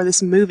out for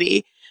this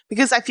movie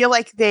because I feel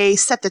like they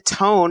set the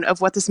tone of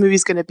what this movie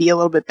is going to be a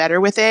little bit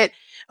better with it,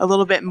 a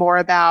little bit more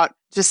about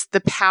just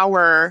the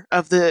power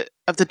of the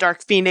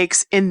Dark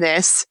Phoenix in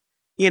this,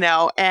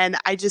 and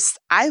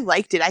I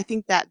liked it. I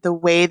think that the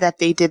way that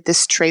they did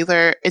this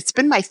trailer, it's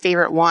been my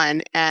favorite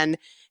one, and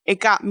it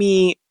got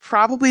me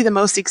probably the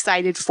most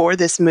excited for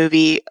this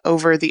movie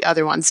over the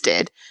other ones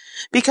did.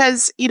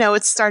 Because,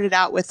 it started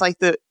out with like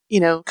the,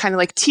 kind of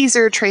like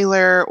teaser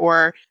trailer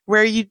or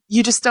where you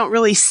just don't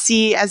really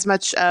see as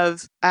much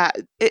of, I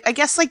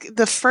guess like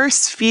the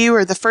first few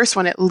or the first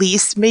one at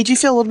least made you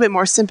feel a little bit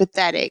more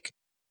sympathetic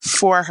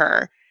for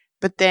her.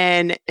 But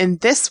then in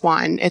this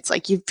one, it's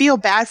like you feel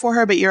bad for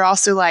her, but you're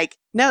also like,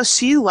 no,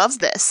 she loves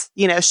this.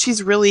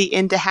 She's really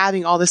into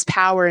having all this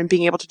power and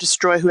being able to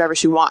destroy whoever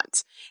she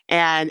wants.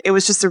 And it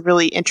was just a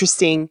really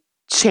interesting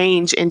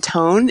change in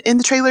tone in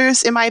the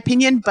trailers, in my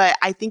opinion. But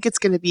I think it's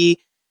going to be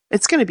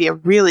a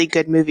really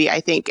good movie,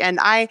 I think. And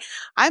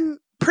I'm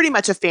pretty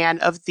much a fan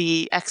of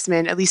the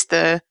X-Men, at least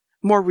the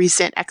more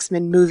recent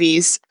X-Men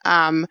movies.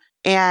 And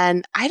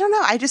I don't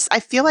know. I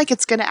feel like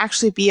it's going to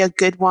actually be a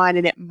good one,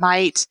 and it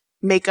might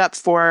make up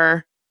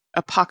for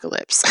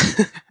Apocalypse.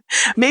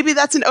 Maybe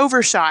that's an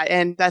overshot,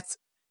 and that's,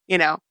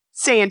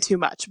 saying too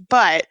much.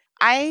 But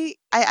I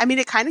mean,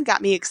 it kind of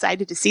got me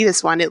excited to see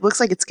this one. It looks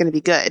like it's going to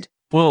be good.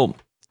 Well,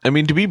 I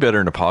mean, to be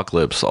better in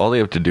Apocalypse, all they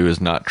have to do is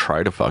not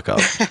try to fuck up.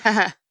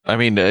 I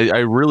mean, I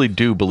really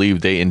do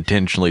believe they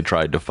intentionally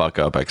tried to fuck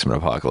up X-Men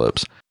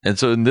Apocalypse. And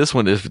so in this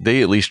one, if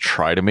they at least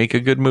try to make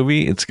a good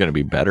movie, it's going to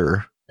be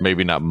better.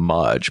 Maybe not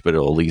much, but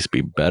it'll at least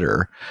be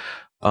better.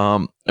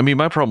 I mean,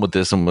 my problem with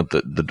this and with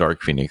the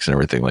Dark Phoenix and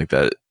everything like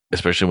that,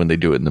 especially when they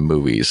do it in the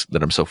movies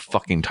that I'm so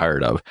fucking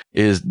tired of,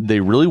 is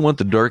they really want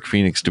the Dark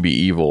Phoenix to be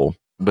evil,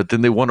 but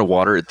then they want to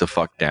water it the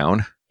fuck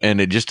down. And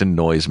it just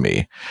annoys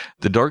me.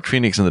 The Dark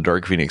Phoenix and the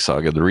Dark Phoenix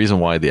saga, the reason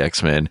why the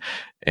X-Men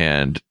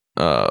and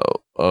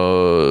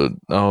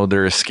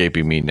they're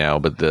escaping me now,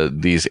 but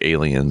these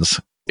alien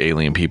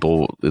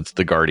people, it's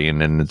the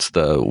Guardian and it's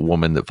the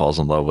woman that falls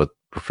in love with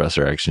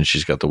Professor X, and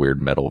she's got the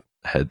weird metal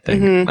head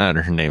thing. Mm-hmm.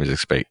 Her name is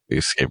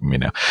escaping me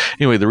now.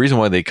 Anyway, the reason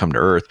why they come to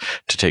Earth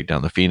to take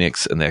down the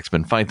Phoenix, and the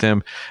X-Men fight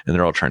them, and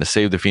they're all trying to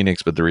save the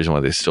Phoenix, but the reason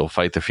why they still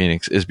fight the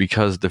Phoenix is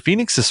because the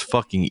Phoenix is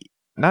fucking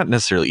not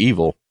necessarily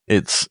evil.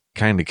 It's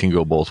kind of can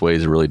go both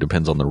ways. It really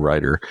depends on the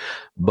writer.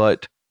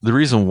 But the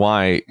reason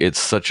why it's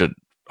such a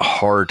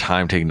hard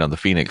time taking down the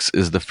Phoenix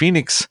is the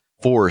Phoenix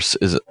Force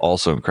is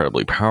also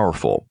incredibly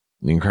powerful.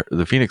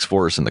 The Phoenix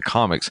Force in the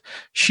comics,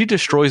 she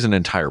destroys an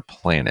entire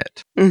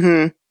planet.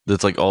 Mm-hmm.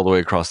 That's like all the way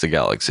across the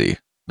galaxy.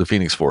 The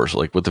Phoenix Force,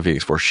 like with the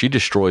Phoenix Force, she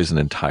destroys an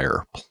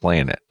entire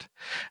planet.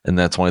 And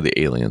that's why the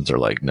aliens are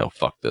like, no,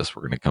 fuck this.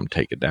 We're going to come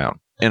take it down.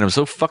 And I'm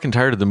so fucking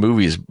tired of the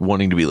movies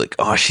wanting to be like,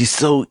 oh, she's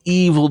so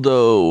evil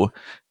though,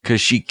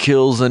 because she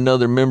kills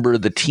another member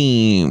of the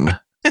team.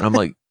 And I'm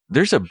like,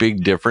 there's a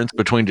big difference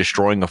between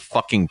destroying a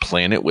fucking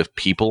planet with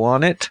people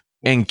on it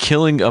and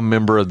killing a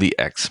member of the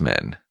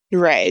X-Men.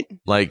 Right.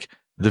 Like,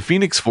 the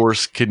Phoenix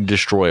Force can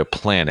destroy a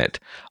planet.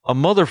 A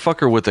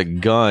motherfucker with a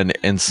gun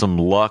and some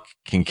luck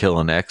can kill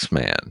an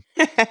X-Man.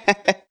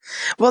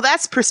 Well,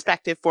 that's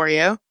perspective for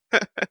you.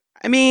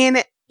 I mean,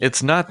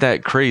 it's not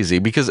that crazy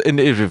because, and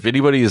if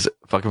anybody is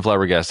fucking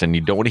flabbergasted and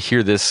you don't want to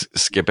hear this,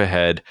 skip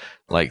ahead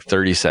like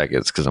 30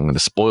 seconds because I'm going to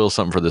spoil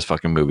something for this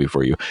fucking movie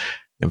for you.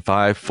 In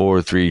 5,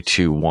 4, 3,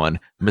 2, 1,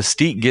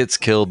 Mystique gets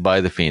killed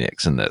by the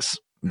Phoenix in this.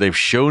 They've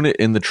shown it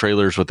in the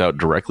trailers without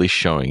directly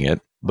showing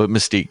it, but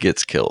Mystique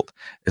gets killed.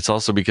 It's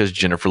also because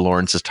Jennifer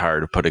Lawrence is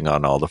tired of putting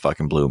on all the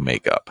fucking blue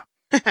makeup.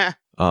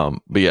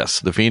 But yes,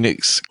 the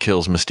Phoenix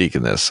kills Mystique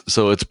in this.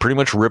 So it's pretty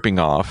much ripping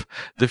off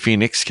the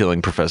Phoenix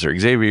killing Professor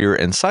Xavier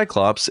and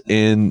Cyclops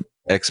in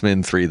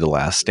X-Men 3 The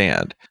Last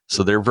Stand.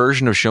 So their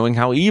version of showing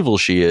how evil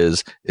she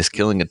is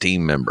killing a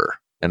team member.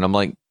 And I'm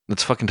like,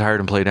 that's fucking tired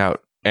and played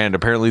out. And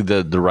apparently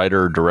the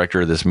writer or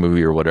director of this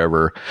movie or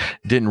whatever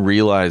didn't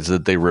realize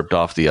that they ripped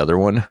off the other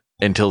one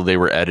until they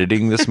were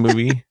editing this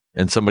movie.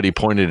 And somebody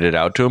pointed it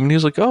out to him and he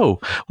was like, oh,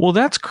 well,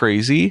 that's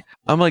crazy.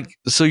 I'm like,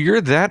 so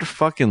you're that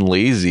fucking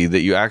lazy that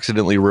you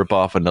accidentally rip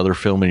off another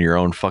film in your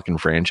own fucking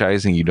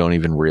franchise and you don't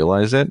even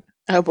realize it?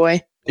 Oh,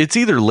 boy. It's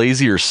either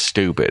lazy or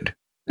stupid.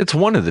 It's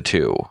one of the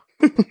two.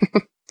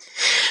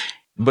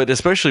 But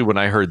especially when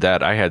I heard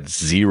that, I had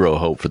zero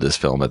hope for this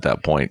film at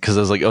that point because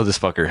I was like, oh, this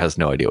fucker has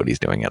no idea what he's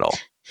doing at all.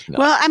 No.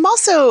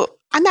 Well,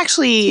 I'm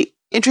actually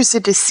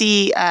interested to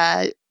see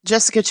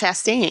Jessica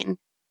Chastain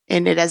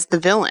in it as the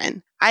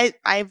villain.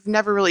 I've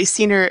never really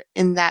seen her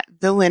in that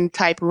villain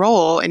type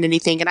role in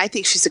anything, and I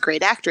think she's a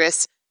great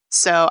actress.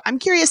 So I'm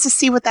curious to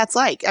see what that's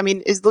like. I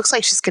mean, it looks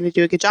like she's going to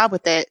do a good job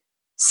with it.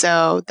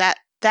 So that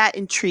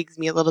intrigues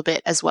me a little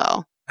bit as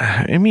well.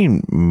 I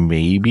mean,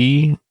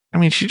 maybe. I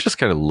mean, she just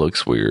kind of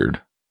looks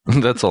weird.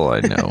 That's all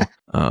I know.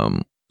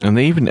 And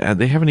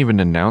they haven't even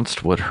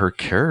announced what her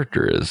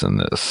character is in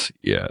this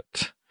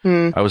yet.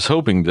 I was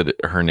hoping that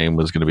her name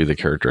was going to be the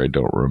character I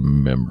don't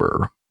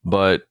remember.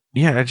 But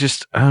yeah,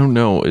 I don't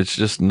know. It's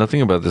just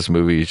nothing about this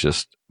movie is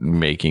just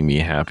making me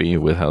happy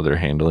with how they're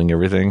handling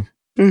everything.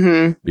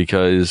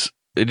 Because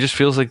it just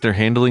feels like they're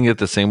handling it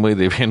the same way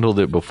they've handled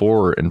it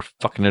before and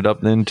fucking it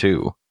up then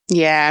too.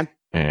 Yeah.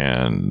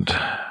 And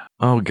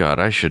oh God,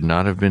 I should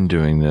not have been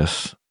doing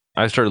this.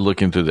 I started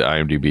looking through the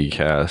IMDb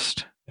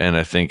cast, and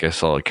I think I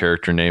saw a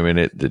character name in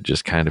it that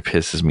just kind of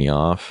pisses me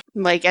off.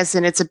 Like, as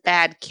in it's a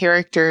bad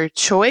character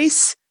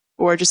choice,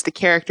 or just the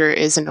character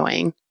is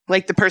annoying?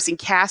 Like the person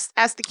cast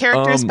as the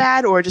character is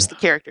bad, or just the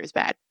character is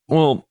bad?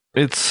 Well,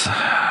 I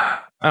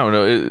don't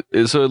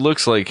know. So it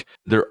looks like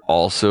they're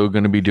also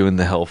going to be doing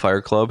the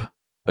Hellfire Club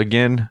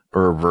again,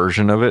 or a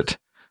version of it,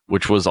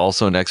 which was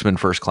also an X-Men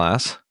First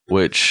Class,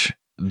 which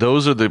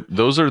those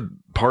are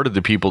part of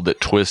the people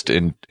that twist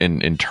and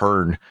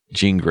turn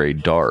Jean Grey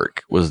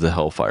dark was the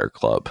Hellfire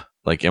Club,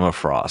 like Emma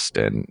Frost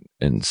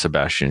and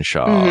Sebastian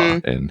Shaw.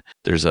 And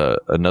there's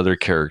another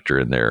character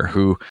in there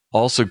who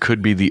also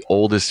could be the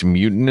oldest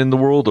mutant in the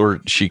world, or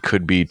she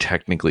could be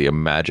technically a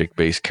magic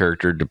based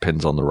character.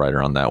 Depends on the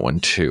writer on that one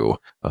too.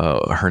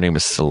 Her name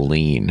is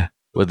Selene,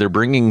 but they're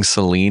bringing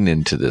Selene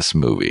into this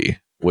movie,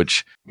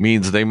 which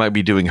means they might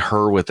be doing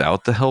her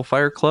without the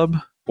Hellfire Club,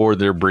 or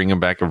they're bringing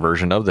back a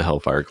version of the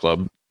Hellfire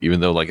Club, even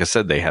though, like I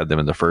said, they had them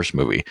in the first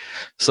movie.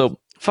 So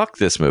fuck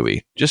this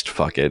movie. Just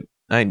fuck it.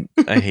 I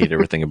hate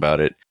everything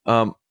about it.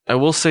 I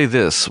will say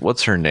this.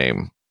 What's her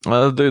name?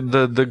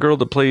 The girl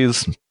that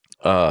plays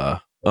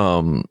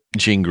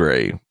Jean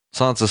Grey,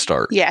 Sansa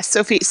Stark. Yeah,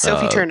 Sophie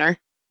Turner.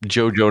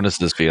 Joe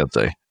Jonas's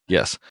fiance.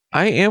 Yes.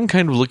 I am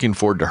kind of looking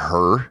forward to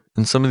her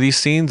in some of these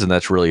scenes, and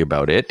that's really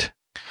about it.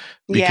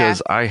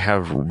 Because I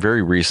have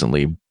very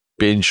recently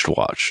binge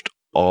watched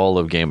all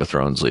of Game of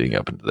Thrones leading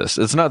up into this.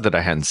 It's not that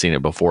I hadn't seen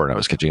it before and I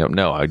was catching up.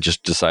 No, I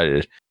just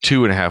decided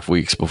 2.5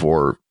 weeks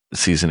before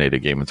season 8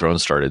 of Game of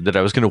Thrones started that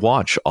I was going to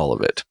watch all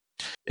of it.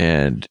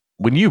 And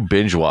when you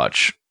binge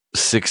watch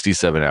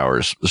 67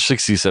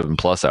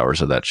 plus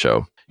hours of that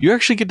show, you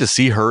actually get to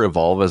see her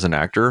evolve as an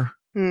actor.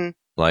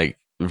 Like,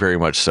 very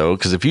much so.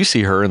 Because if you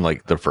see her in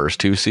like the first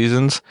 2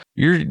 seasons,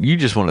 you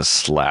just want to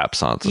slap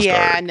Sansa Stark.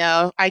 Yeah,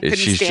 no, I couldn't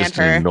She's stand just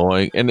her.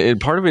 Annoying. And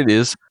part of it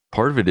is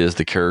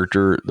the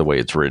character, the way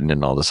it's written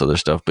and all this other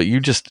stuff, but you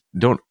just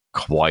don't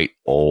quite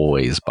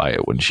always buy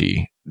it when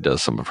she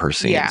does some of her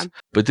scenes. Yeah.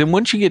 But then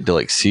once you get to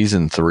like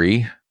season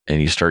 3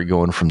 and you start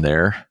going from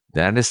there,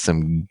 that is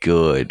some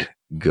good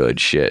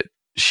shit.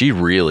 She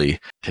really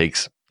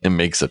takes and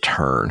makes a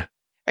turn.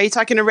 Are you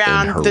talking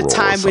around the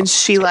time when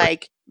she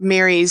like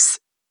marries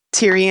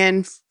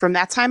Tyrion from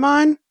that time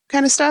on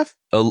kind of stuff?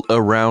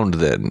 Around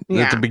then,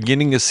 at the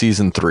beginning of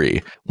season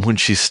 3, when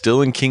she's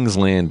still in King's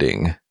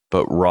Landing,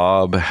 but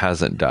Robb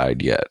hasn't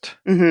died yet.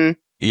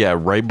 Yeah,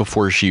 right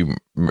before she,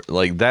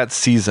 like that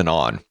season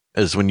on,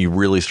 is when you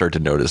really start to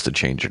notice the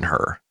change in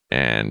her.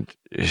 And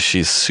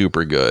she's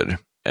super good.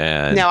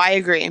 And no, I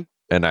agree.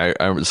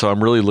 And so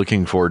I'm really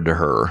looking forward to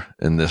her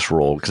in this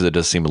role, because it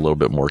does seem a little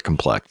bit more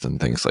complex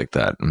and things like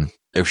that. And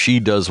if she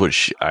does what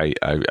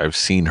I've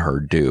seen her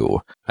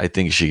do, I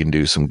think she can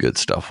do some good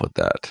stuff with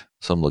that.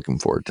 So I'm looking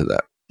forward to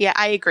that. Yeah,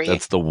 I agree.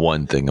 That's the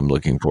one thing I'm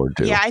looking forward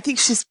to. Yeah, I think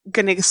she's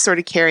going to sort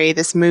of carry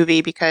this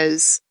movie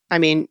because, I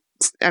mean,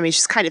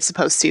 she's kind of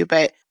supposed to,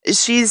 but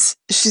she is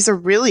a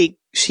really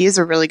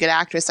good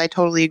actress. I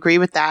totally agree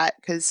with that,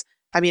 because,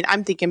 I mean,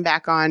 I'm thinking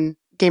back on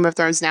Game of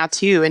Thrones now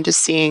too, and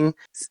just seeing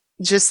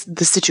just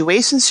the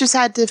situations she's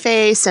had to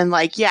face, and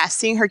like, yeah,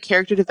 seeing her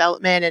character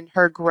development and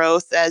her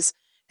growth as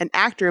an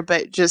actor,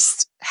 but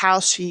just how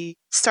she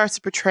starts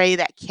to portray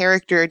that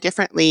character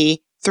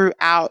differently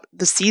throughout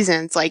the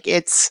seasons. Like,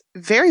 it's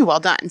very well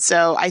done.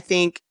 So I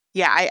think,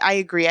 yeah, I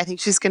agree. I think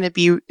she's going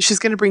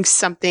to bring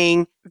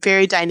something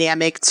very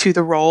dynamic to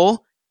the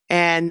role.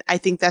 And I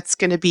think that's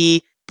going to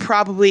be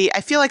probably,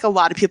 I feel like a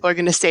lot of people are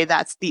going to say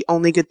that's the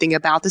only good thing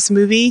about this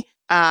movie.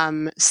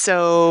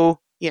 So,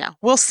 you know,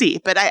 we'll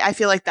see. But I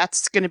feel like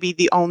that's going to be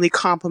the only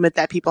compliment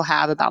that people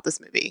have about this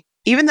movie.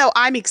 Even though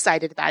I'm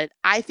excited about it,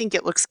 I think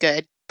it looks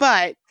good.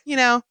 But, you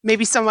know,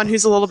 maybe someone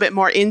who's a little bit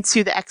more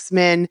into the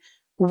X-Men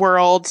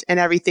world and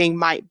everything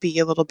might be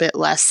a little bit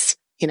less,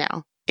 you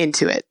know,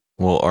 into it.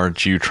 Well,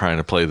 aren't you trying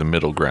to play the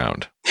middle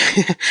ground?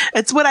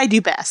 It's what I do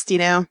best, you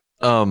know?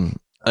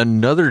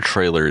 Another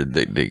trailer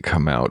that did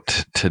come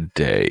out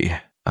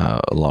today,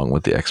 along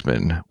with the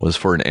X-Men, was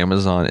for an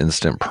Amazon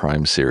Instant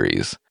Prime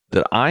series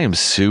that I am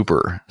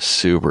super,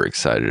 super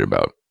excited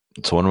about.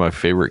 It's one of my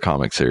favorite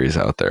comic series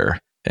out there.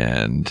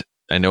 And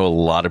I know a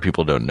lot of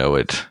people don't know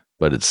it,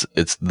 but it's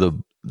the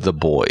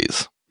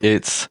Boys.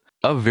 It's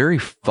a very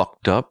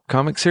fucked up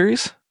comic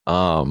series.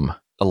 A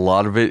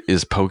lot of it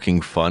is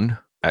poking fun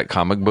at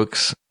comic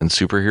books and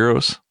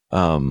superheroes.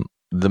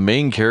 The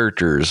main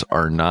characters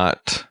are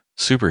not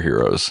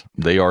superheroes.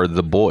 They are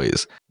the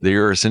boys. They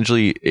are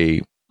essentially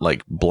a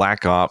like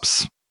black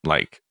ops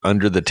like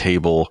under the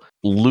table,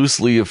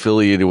 loosely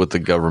affiliated with the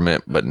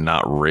government, but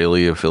not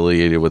really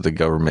affiliated with the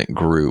government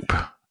group.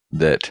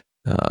 That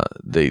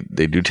they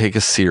do take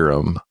a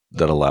serum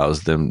that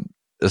allows them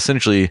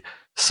essentially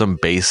some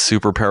base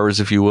superpowers,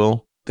 if you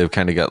will. They've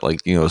kind of got like,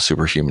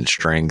 superhuman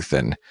strength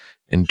and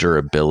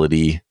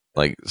durability,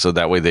 like, so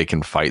that way they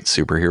can fight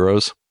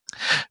superheroes.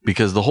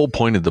 Because the whole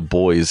point of the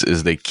boys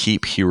is they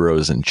keep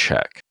heroes in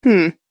check.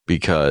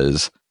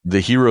 Because the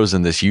heroes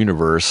in this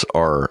universe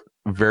are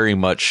very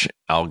much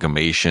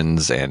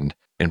amalgamations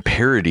and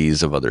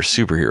parodies of other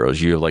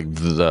superheroes. You have like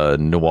the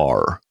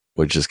Noir,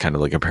 which is kind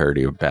of like a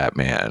parody of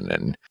Batman,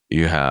 and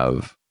you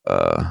have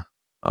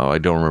I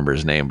don't remember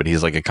his name, but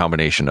he's like a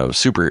combination of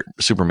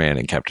Superman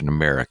and Captain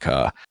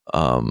America.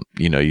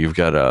 You've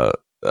got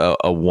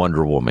a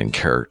Wonder Woman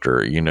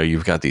character.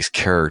 You've got these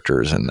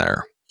characters in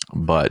there,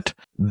 but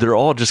they're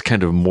all just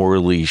kind of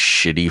morally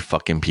shitty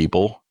fucking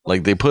people.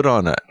 Like, they put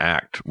on an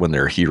act when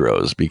they're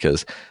heroes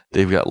because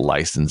they've got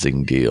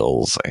licensing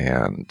deals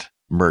and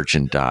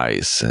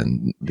merchandise,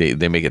 and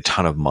they make a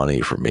ton of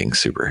money from being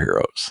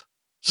superheroes.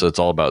 So it's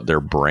all about their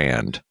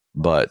brand.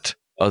 But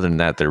other than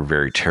that, they're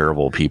very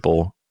terrible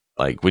people.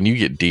 Like, when you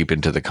get deep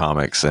into the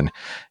comics and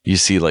you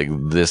see like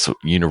this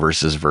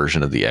universe's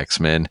version of the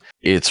X-Men,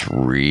 it's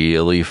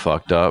really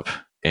fucked up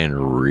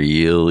and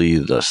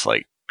really just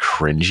like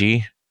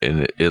cringy,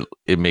 and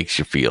it makes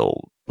you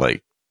feel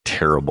like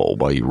terrible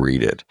while you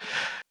read it.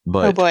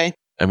 But oh boy,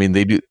 I mean,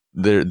 they do.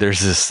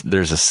 There's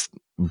this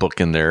book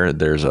in there.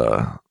 There's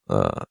I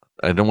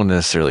don't want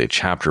necessarily a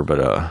chapter, but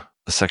a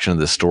section of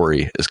the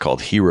story is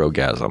called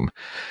Herogasm,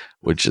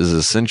 which is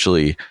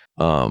essentially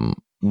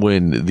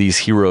when these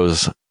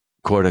heroes,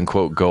 quote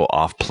unquote, go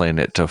off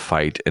planet to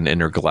fight an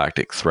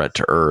intergalactic threat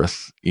to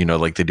Earth.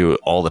 Like they do it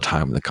all the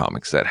time in the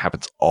comics. That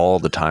happens all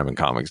the time in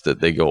comics,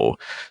 that they go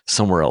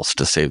somewhere else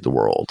to save the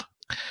world.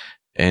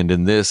 And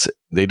in this,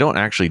 they don't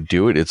actually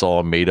do it. It's all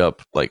a made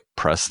up like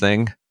press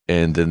thing.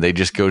 And then they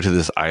just go to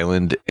this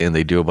island and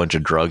they do a bunch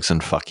of drugs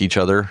and fuck each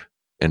other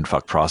and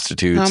fuck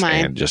prostitutes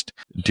and just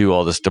do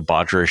all this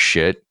debaucherous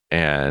shit.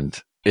 And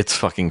it's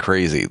fucking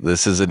crazy.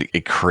 This is a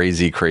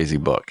crazy, crazy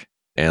book.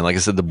 And like I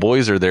said, the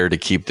boys are there to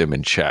keep them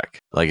in check.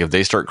 Like, if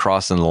they start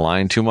crossing the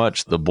line too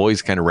much, the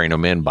boys kind of rein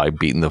them in by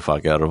beating the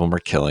fuck out of them or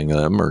killing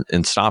them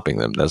and stopping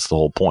them. That's the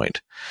whole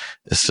point.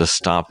 It's to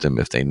stop them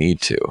if they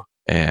need to.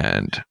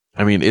 And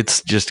I mean,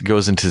 it's just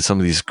goes into some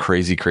of these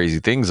crazy, crazy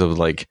things of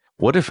like,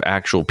 what if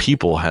actual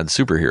people had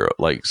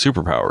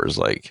superpowers?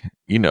 Like,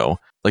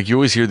 like you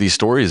always hear these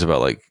stories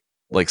about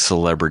like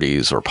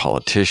celebrities or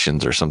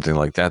politicians or something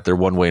like that. They're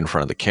one way in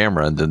front of the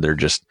camera, and then they're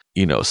just,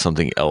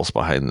 something else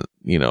behind,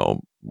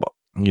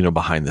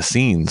 behind the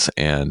scenes.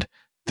 And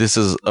this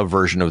is a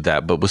version of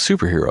that, but with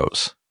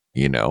superheroes.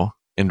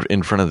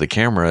 In front of the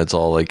camera, it's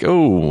all like,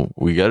 oh,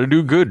 we got to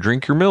do good,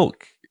 drink your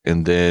milk.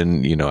 And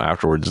then,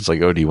 afterwards it's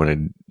like, oh, do you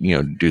want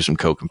to, do some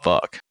coke and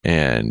fuck?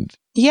 And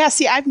yeah,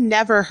 see, I've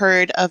never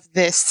heard of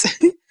this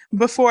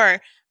before,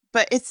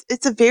 but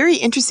it's a very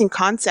interesting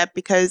concept,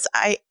 because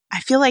I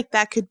feel like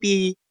that could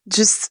be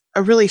just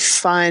a really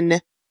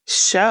fun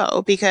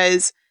show,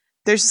 because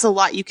there's just a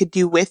lot you could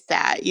do with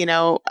that,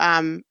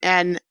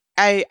 and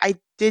I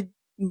did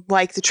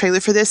like the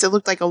trailer for this. It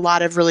looked like a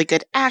lot of really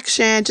good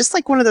action, just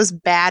like one of those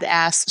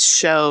badass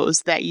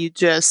shows that you're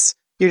just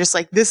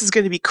like, this is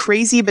going to be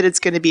crazy, but it's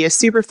going to be a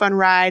super fun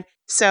ride.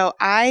 So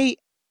I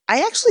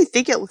actually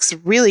think it looks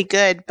really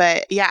good.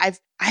 But yeah,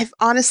 I've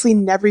honestly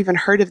never even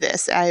heard of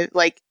this. I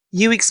like,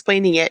 you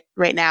explaining it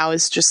right now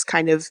is just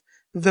kind of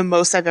the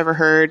most I've ever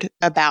heard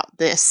about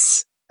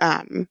this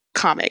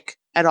comic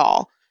at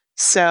all.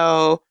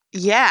 So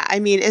yeah, I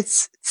mean,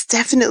 it's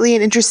definitely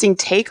an interesting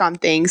take on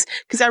things,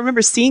 because I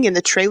remember seeing in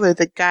the trailer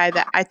the guy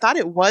that I thought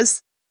it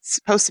was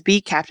supposed to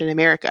be Captain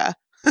America.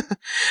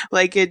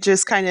 Like, it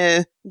just kind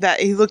of,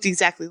 that he looked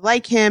exactly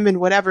like him and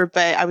whatever,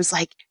 but I was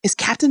like, is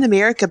Captain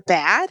America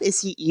bad?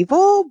 Is he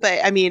evil?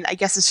 But I mean, I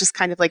guess it's just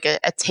kind of like a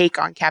take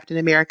on Captain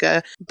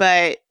America.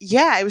 But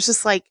yeah, it was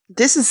just like,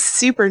 this is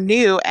super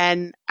new,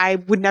 and I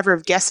would never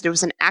have guessed it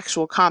was an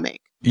actual comic.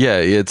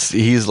 Yeah,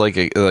 he's like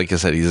I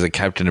said, he's a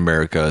Captain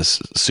America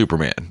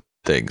Superman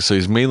thing. So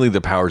he's mainly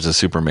the powers of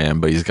Superman,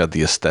 but he's got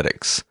the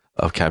aesthetics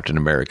of Captain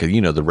America.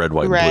 The red,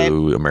 white,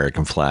 blue,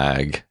 American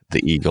flag, the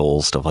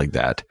eagle, stuff like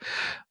that.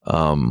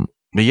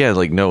 But yeah,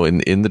 like, no,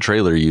 in the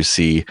trailer you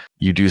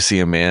do see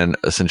a man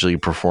essentially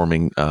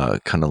performing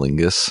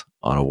cunnilingus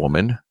on a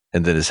woman,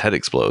 and then his head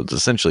explodes.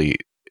 Essentially,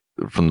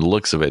 from the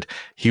looks of it,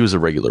 he was a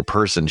regular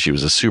person. She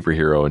was a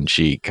superhero, and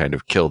she kind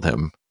of killed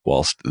him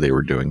whilst they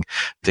were doing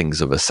things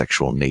of a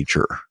sexual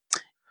nature.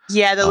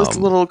 Yeah, that was a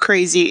little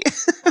crazy.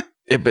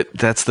 But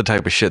that's the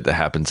type of shit that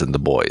happens in The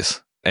Boys.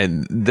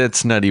 And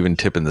that's not even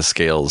tipping the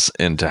scales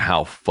into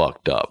how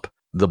fucked up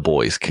the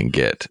boys can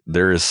get.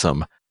 There is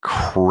some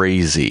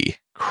crazy,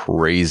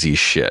 crazy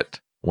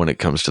shit when it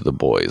comes to the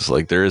boys.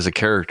 Like, there is a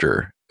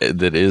character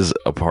that is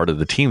a part of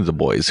the team, the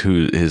boys,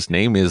 who his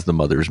name is the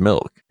Mother's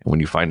Milk. And when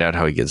you find out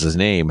how he gets his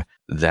name,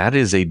 that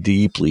is a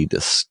deeply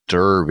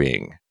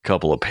disturbing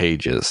couple of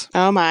pages.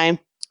 Oh my.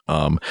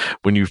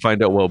 When you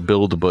find out, well,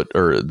 Bill the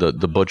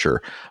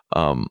butcher,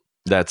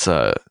 that's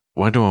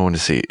what do I want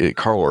to see?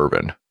 Carl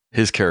Urban,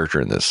 his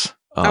character in this.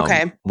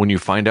 Okay. When you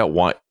find out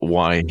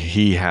why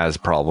he has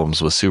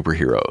problems with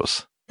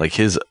superheroes, like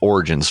his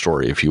origin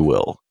story, if you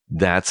will,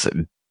 that's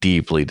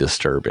deeply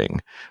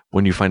disturbing.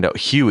 When you find out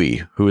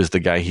Huey, who is the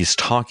guy he's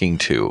talking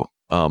to,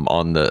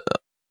 on the,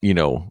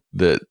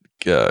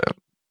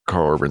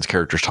 Carl Urban's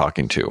character's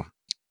talking to,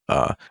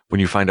 when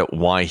you find out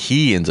why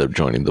he ends up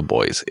joining the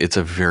boys, it's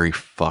a very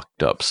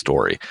fucked up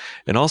story.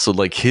 And also,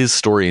 like, his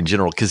story in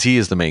general, because he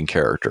is the main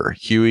character.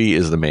 Huey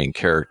is the main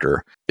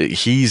character.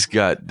 He's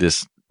got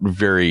this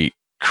very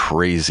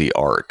crazy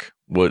arc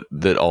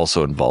that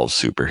also involves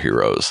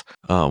superheroes.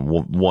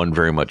 One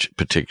very much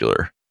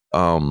particular.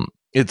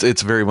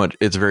 It's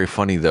very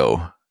funny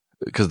though,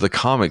 because the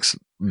comics,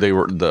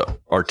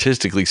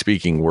 artistically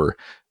speaking, were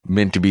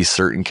meant to be,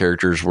 certain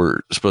characters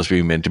were supposed to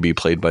be meant to be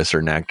played by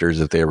certain actors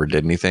if they ever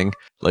did anything.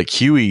 Like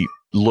Huey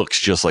looks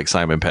just like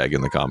Simon Pegg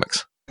in the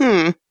comics.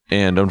 And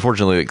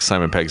unfortunately, like,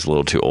 Simon Pegg's a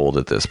little too old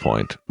at this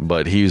point,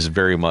 but he's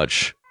very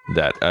much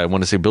that. I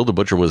want to say Bill the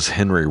Butcher was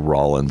Henry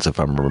Rollins, if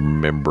I'm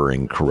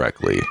remembering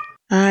correctly.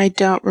 I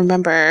don't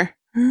remember.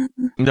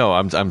 No,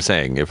 I'm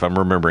saying, if I'm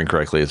remembering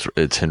correctly,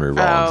 it's Henry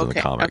Rollins in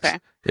the comics. Okay.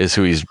 Is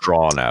who he's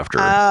drawn after,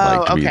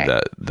 to be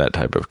that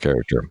type of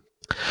character.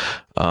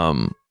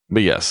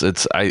 But yes,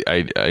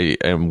 I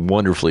am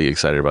wonderfully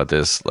excited about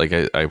this. Like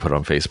I put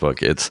on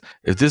Facebook,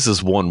 if this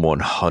is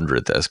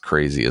 1/100th as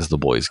crazy as The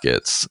Boys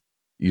gets,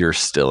 you're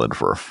still in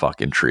for a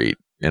fucking treat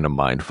and a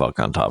mind fuck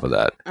on top of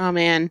that. Oh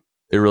man.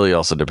 It really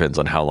also depends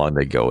on how long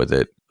they go with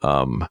it.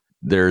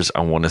 There's,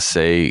 I want to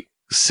say,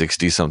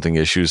 60 something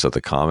issues of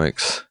the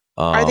comics.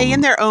 Are they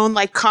in their own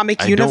like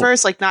comic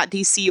universe, like not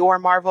DC or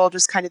Marvel,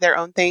 just kind of their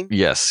own thing?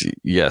 Yes.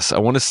 I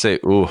want to say,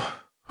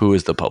 who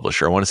is the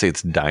publisher? I want to say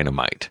it's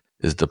Dynamite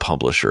is the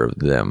publisher of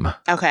them.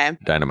 Okay.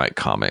 Dynamite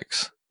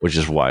Comics, which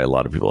is why a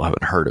lot of people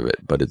haven't heard of it,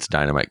 but it's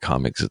Dynamite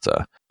Comics. It's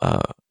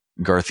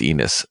Garth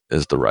Ennis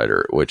is the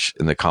writer, which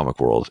in the comic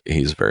world,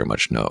 he's very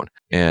much known.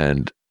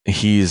 And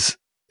it's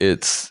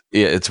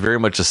very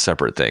much a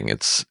separate thing.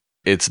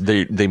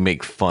 They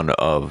make fun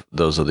of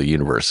those other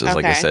universes. Okay.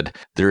 Like I said,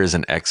 there is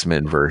an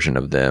X-Men version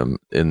of them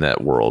in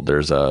that world.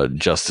 There's a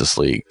Justice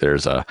League.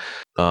 There's a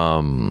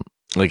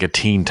like a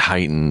Teen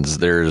Titans.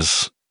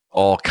 There's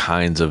all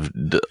kinds of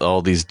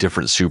all these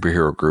different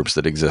superhero groups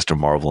that exist in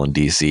Marvel and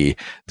DC.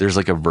 There's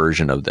like a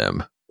version of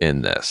them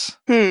in this.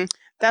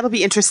 That'll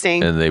be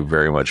interesting. And they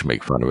very much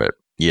make fun of it.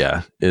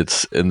 Yeah,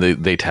 and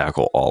they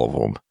tackle all of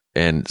them.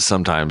 And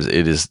sometimes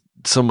it is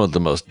some of the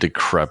most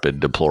decrepit,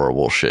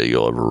 deplorable shit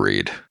you'll ever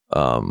read.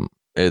 But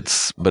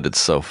it's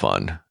so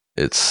fun.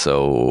 It's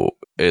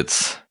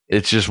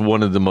just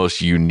one of the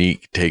most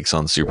unique takes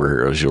on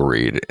superheroes you'll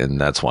read, and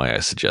that's why I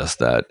suggest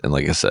that. And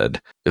like I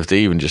said, if they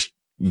even just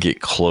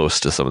get close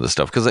to some of the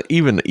stuff, because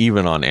even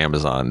on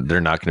Amazon, they're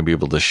not going to be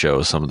able to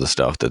show some of the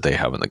stuff that they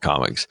have in the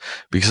comics,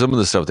 because some of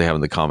the stuff they have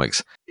in the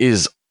comics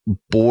is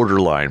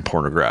borderline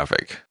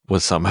pornographic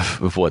with some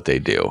of what they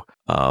do.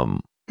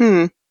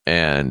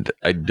 And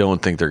I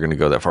don't think they're going to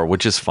go that far,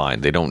 which is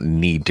fine. They don't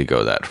need to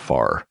go that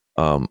far.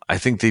 I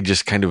think they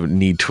just kind of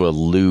need to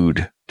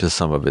allude to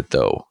some of it,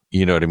 though.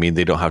 You know what I mean?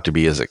 They don't have to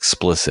be as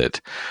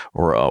explicit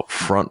or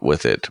upfront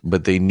with it,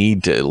 but they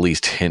need to at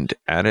least hint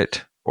at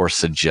it or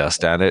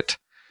suggest at it.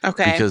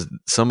 Okay. Because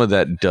some of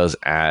that does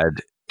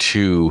add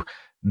to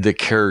the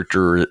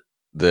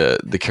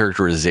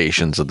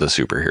characterizations of the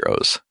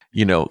superheroes.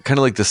 You know, kind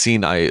of like the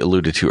scene I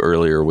alluded to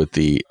earlier with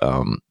the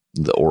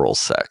oral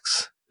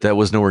sex. That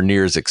was nowhere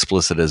near as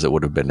explicit as it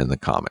would have been in the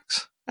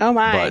comics. Oh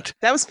my! But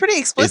that was pretty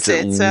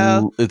explicit.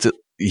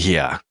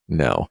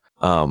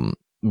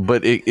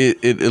 But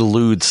it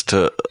alludes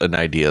to an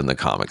idea in the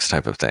comics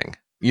type of thing.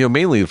 You know,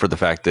 mainly for the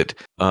fact that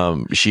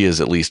she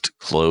is at least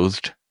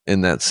clothed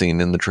in that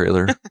scene in the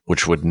trailer,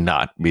 which would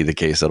not be the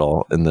case at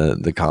all in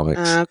the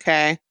comics.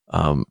 Okay.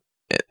 And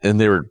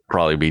there would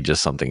probably be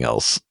just something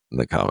else in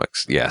the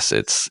comics. Yes,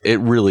 it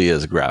really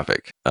is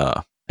graphic.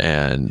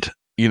 And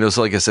you know,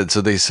 so like I said,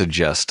 so they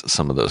suggest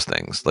some of those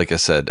things. Like I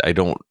said, I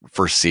don't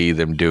foresee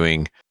them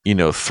doing,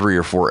 3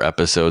 or 4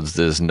 episodes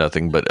that is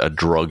nothing but a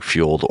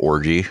drug-fueled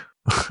orgy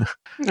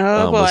with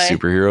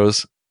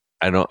superheroes.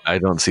 I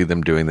don't see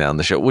them doing that on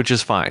the show, which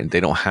is fine.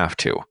 They don't have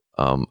to.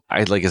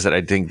 Like I said,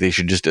 I think they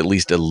should just at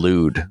least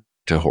allude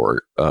to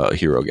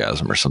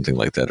Herogasm or something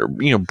like that, or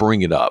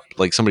bring it up,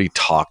 like somebody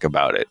talk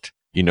about it.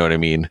 You know what I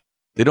mean?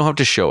 They don't have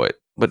to show it,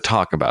 but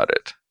talk about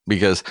it.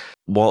 Because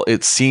while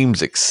it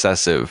seems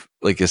excessive,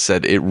 like I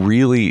said, it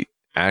really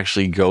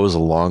actually goes a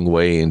long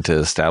way into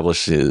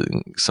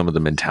establishing some of the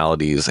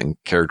mentalities and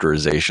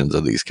characterizations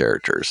of these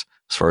characters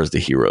as far as the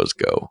heroes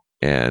go.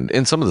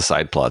 And some of the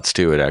side plots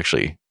too,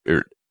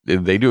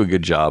 they do a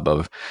good job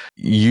of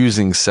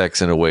using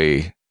sex in a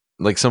way,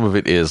 like some of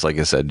it is, like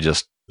I said,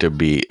 just to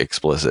be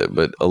explicit,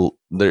 but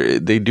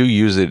they do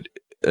use it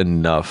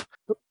enough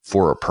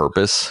for a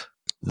purpose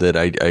that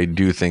I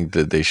do think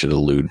that they should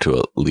allude to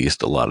at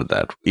least a lot of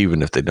that,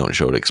 even if they don't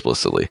show it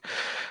explicitly.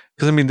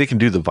 Because, I mean, they can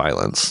do the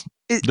violence.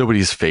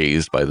 Nobody's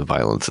phased by the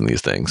violence in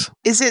these things.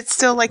 Is it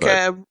still like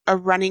But- a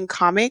running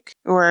comic,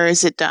 or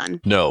is it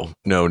done? No.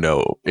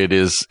 It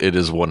is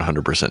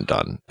 100%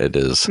 done. It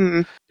is.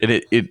 Hmm.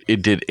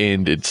 It did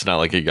end. It's not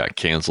like it got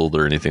canceled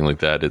or anything like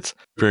that. It's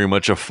very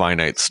much a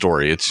finite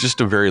story. It's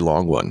just a very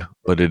long one,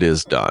 but it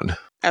is done.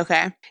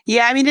 Okay.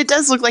 Yeah, I mean, it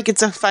does look like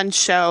it's a fun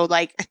show.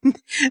 Like,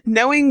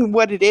 knowing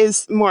what it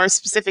is more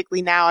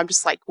specifically now, I'm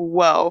just like,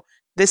 whoa,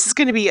 this is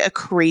going to be a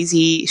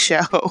crazy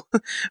show.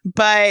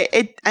 But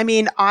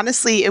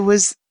honestly,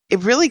 it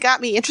really got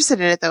me interested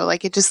in it though.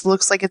 Like, it just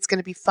looks like it's going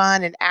to be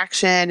fun and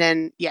action.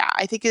 And yeah,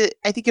 I think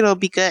it'll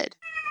be good.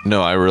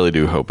 No, I really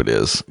do hope it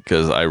is,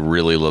 because I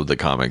really love the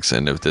comics,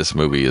 and if this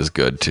movie is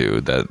good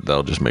too,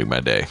 that'll just make my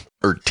day.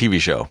 Or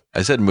TV show.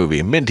 I said movie,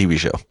 I meant TV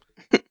show.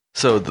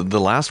 So the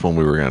last one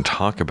we were going to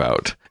talk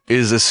about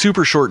is a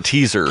super short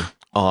teaser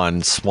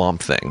on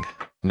Swamp Thing.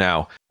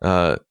 Now,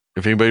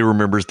 if anybody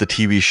remembers the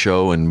TV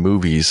show and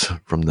movies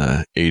from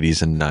the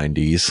 80s and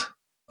 90s,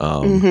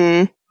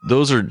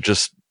 those are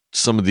just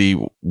some of the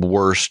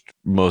worst,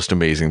 most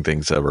amazing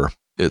things ever.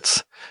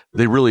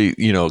 They really,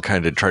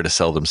 kind of try to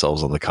sell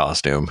themselves on the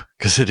costume,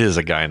 because it is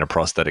a guy in a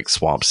prosthetic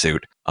swamp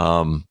suit.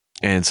 And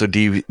so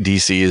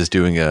DC is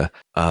doing a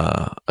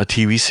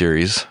TV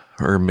series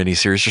or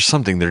miniseries or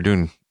something. They're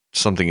doing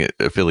something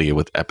affiliated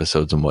with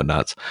episodes and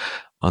whatnots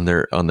on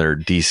their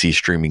DC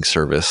streaming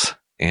service,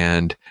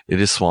 and it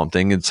is Swamp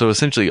Thing. And so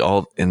essentially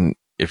and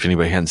if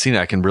anybody hadn't seen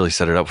it, I can really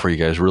set it up for you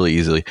guys really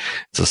easily.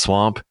 It's a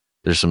swamp.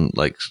 There's some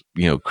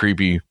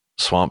creepy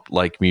swamp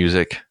like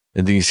music,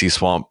 and then you see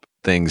Swamp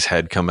Thing's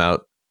head come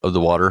out of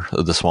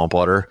the swamp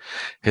water.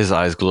 His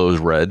eyes glows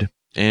red,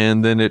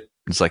 and then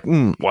it's like,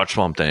 watch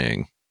Swamp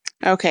Thing.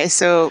 Okay,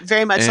 so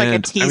very much like a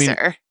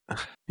teaser.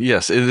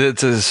 Yes,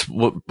 it's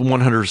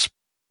 100%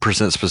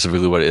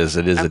 specifically what it is.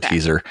 It is a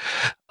teaser.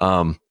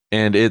 And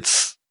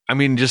it's, I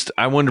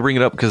wanted to bring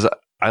it up because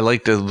I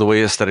liked the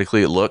way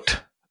aesthetically it looked.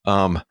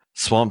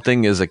 Swamp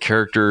Thing is a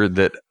character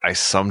that I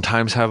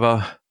sometimes have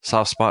a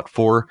soft spot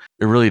for.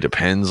 It really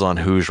depends on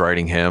who's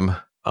writing him.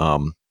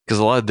 Because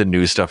a lot of the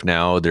new stuff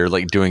now, they're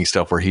like doing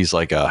stuff where he's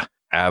like a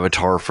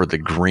avatar for the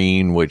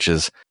green, which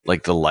is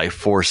like the life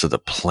force of the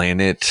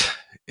planet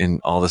and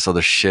all this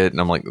other shit.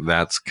 And I'm like,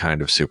 that's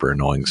kind of super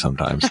annoying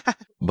sometimes.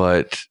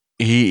 But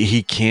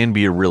he can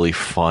be a really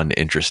fun,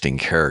 interesting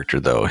character,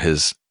 though.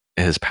 His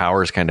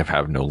powers kind of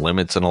have no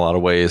limits in a lot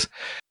of ways.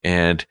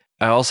 And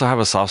I also have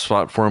a soft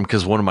spot for him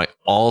because one of my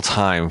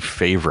all-time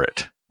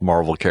favorite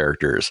Marvel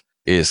characters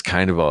is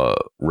kind of a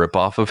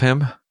ripoff of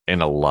him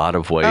in a lot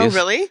of ways. Oh,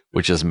 really?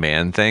 Which is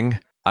Man-Thing.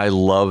 I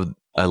love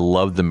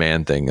the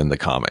Man-Thing in the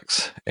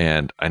comics.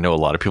 And I know a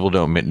lot of people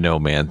don't know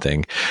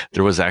Man-Thing.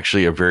 There was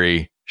actually a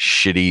very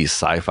shitty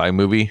sci-fi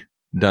movie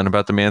done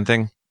about the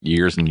Man-Thing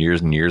years and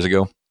years and years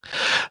ago.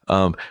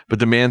 But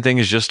the Man-Thing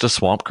is just a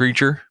swamp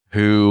creature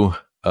who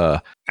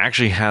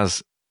actually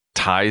has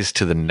ties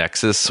to the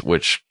Nexus,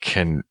 which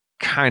can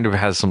kind of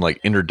has some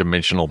like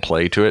interdimensional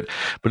play to it.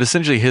 But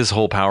essentially his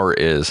whole power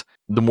is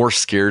the more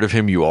scared of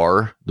him you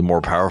are, the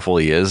more powerful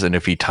he is. And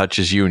if he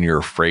touches you and you're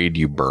afraid,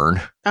 you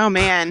burn. Oh,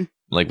 man.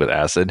 Like with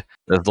acid.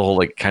 That's the whole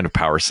like kind of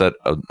power set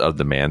of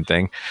the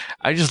Man-Thing.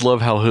 I just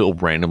love how he'll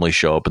randomly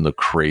show up in the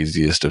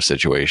craziest of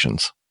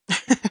situations.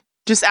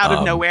 Just out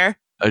of nowhere.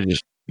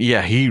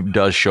 Yeah, he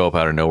does show up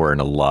out of nowhere in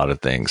a lot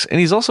of things.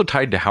 And he's also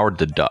tied to Howard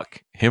the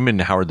Duck. Him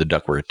and Howard the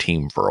Duck were a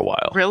team for a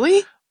while.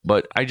 Really?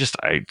 But I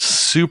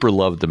super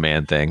loved the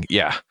Man-Thing.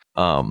 Yeah.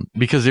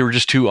 Because they were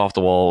just two off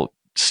the wall,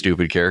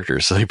 stupid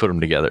characters. So they put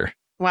them together.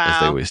 Wow. As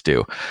they always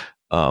do.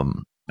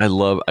 I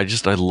love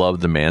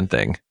the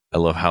Man-Thing. I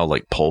love how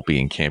like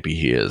pulpy and campy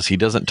he is. He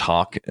doesn't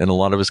talk in a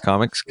lot of his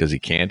comics because he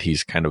can't.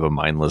 He's kind of a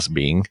mindless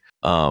being.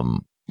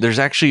 There's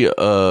actually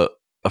a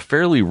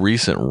fairly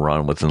recent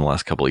run within the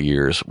last couple of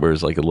years where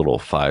it's like a little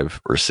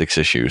 5 or 6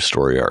 issue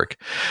story arc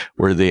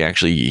where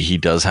he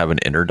does have an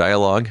inner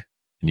dialogue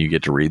and you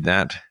get to read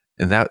that.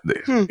 And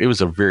it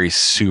was a very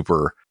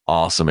super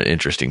awesome and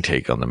interesting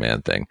take on the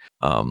Man-Thing.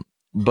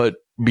 But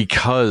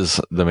because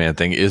the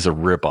Man-Thing is a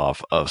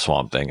ripoff of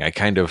Swamp Thing, I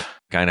kind of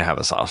have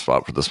a soft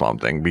spot for the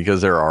Swamp Thing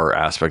because there are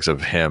aspects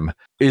of him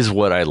is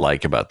what I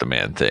like about the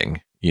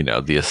Man-Thing,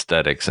 the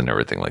aesthetics and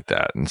everything like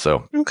that. And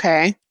so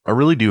okay, I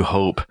really do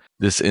hope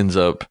this ends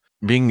up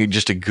being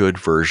just a good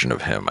version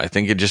of him. I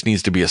think it just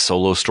needs to be a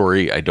solo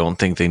story. I don't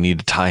think they need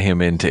to tie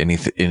him into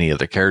any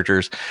other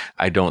characters.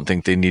 I don't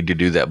think they need to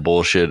do that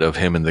bullshit of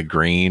him in the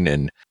green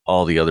and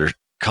all the other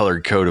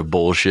colored code of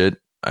bullshit.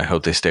 I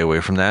hope they stay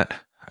away from that.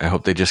 I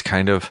hope they just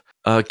kind of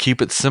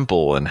keep it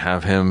simple and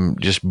have him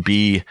just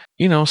be,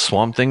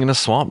 Swamp Thing in a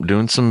swamp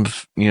doing some,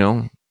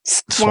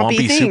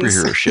 swampy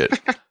superhero shit.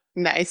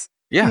 Nice.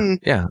 Yeah,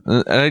 yeah.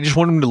 And I just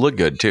want him to look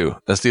good, too.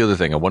 That's the other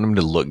thing. I want him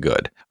to look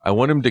good. I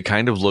want him to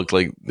kind of look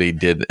like they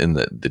did in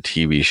the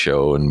TV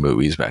show and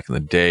movies back in the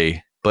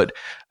day. But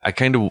I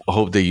kind of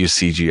hope they use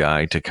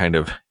CGI to kind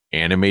of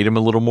animate him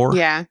a little more.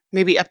 Yeah,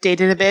 maybe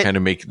update it a bit. Kind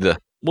of make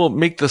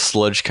the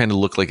sludge kind of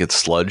look like it's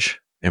sludge.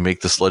 And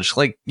make the sludge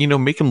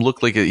make him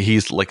look like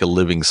he's like a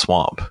living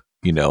swamp,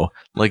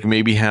 like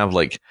maybe have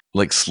like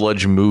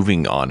sludge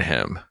moving on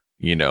him,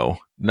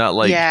 not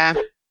like Yeah.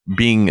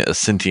 being a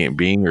sentient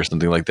being or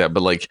something like that,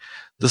 but like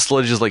the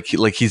sludge is like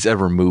he's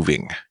ever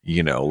moving,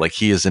 like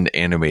he is an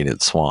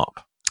animated swamp.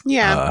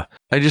 Yeah.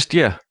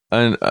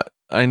 And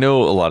I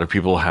know a lot of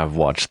people have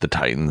watched the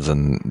Titans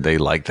and they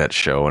like that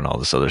show and all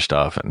this other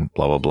stuff and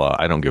blah blah blah.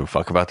 I don't give a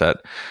fuck about that,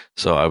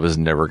 so I was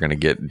never going to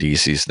get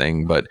DC's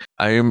thing, but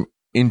I am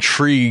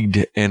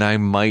intrigued and I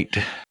might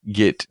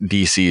get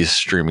DC's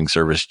streaming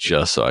service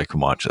just so I can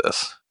watch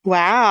this.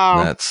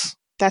 Wow.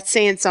 That's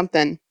saying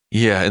something.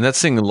 Yeah, and that's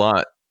saying a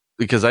lot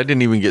because I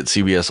didn't even get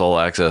CBS All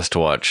Access to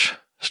watch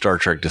Star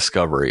Trek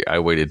Discovery. I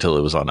waited till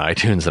it was on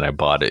iTunes and I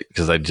bought it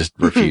because I just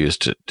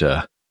refused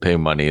to pay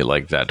money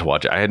like that to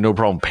watch it. I had no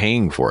problem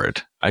paying for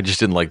it. I just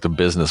didn't like the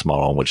business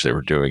model in which they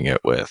were doing it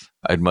with.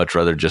 I'd much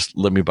rather just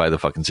let me buy the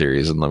fucking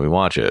series and let me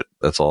watch it.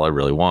 That's all I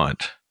really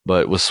want.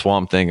 But with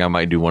Swamp Thing, I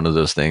might do one of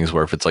those things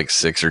where if it's like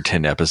 6 or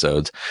 10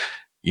 episodes,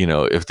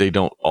 if they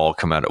don't all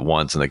come out at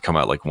once and they come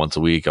out like once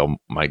a week, I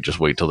might just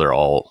wait till they're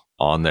all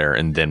on there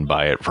and then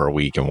buy it for a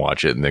week and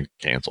watch it and then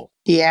cancel.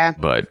 Yeah.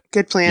 But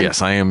good plan.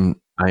 Yes, I am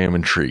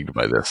intrigued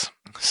by this.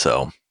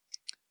 So,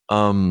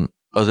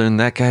 other than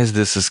that, guys,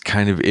 this is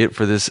kind of it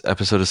for this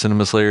episode of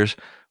Cinema Slayers.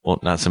 Well,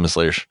 not Cinema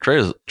Slayers,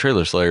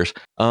 Trailer Slayers.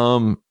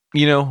 All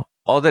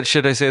that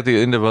shit I say at the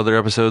end of other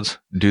episodes,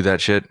 do that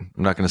shit.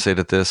 I'm not going to say it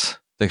at this.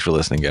 Thanks for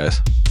listening, guys.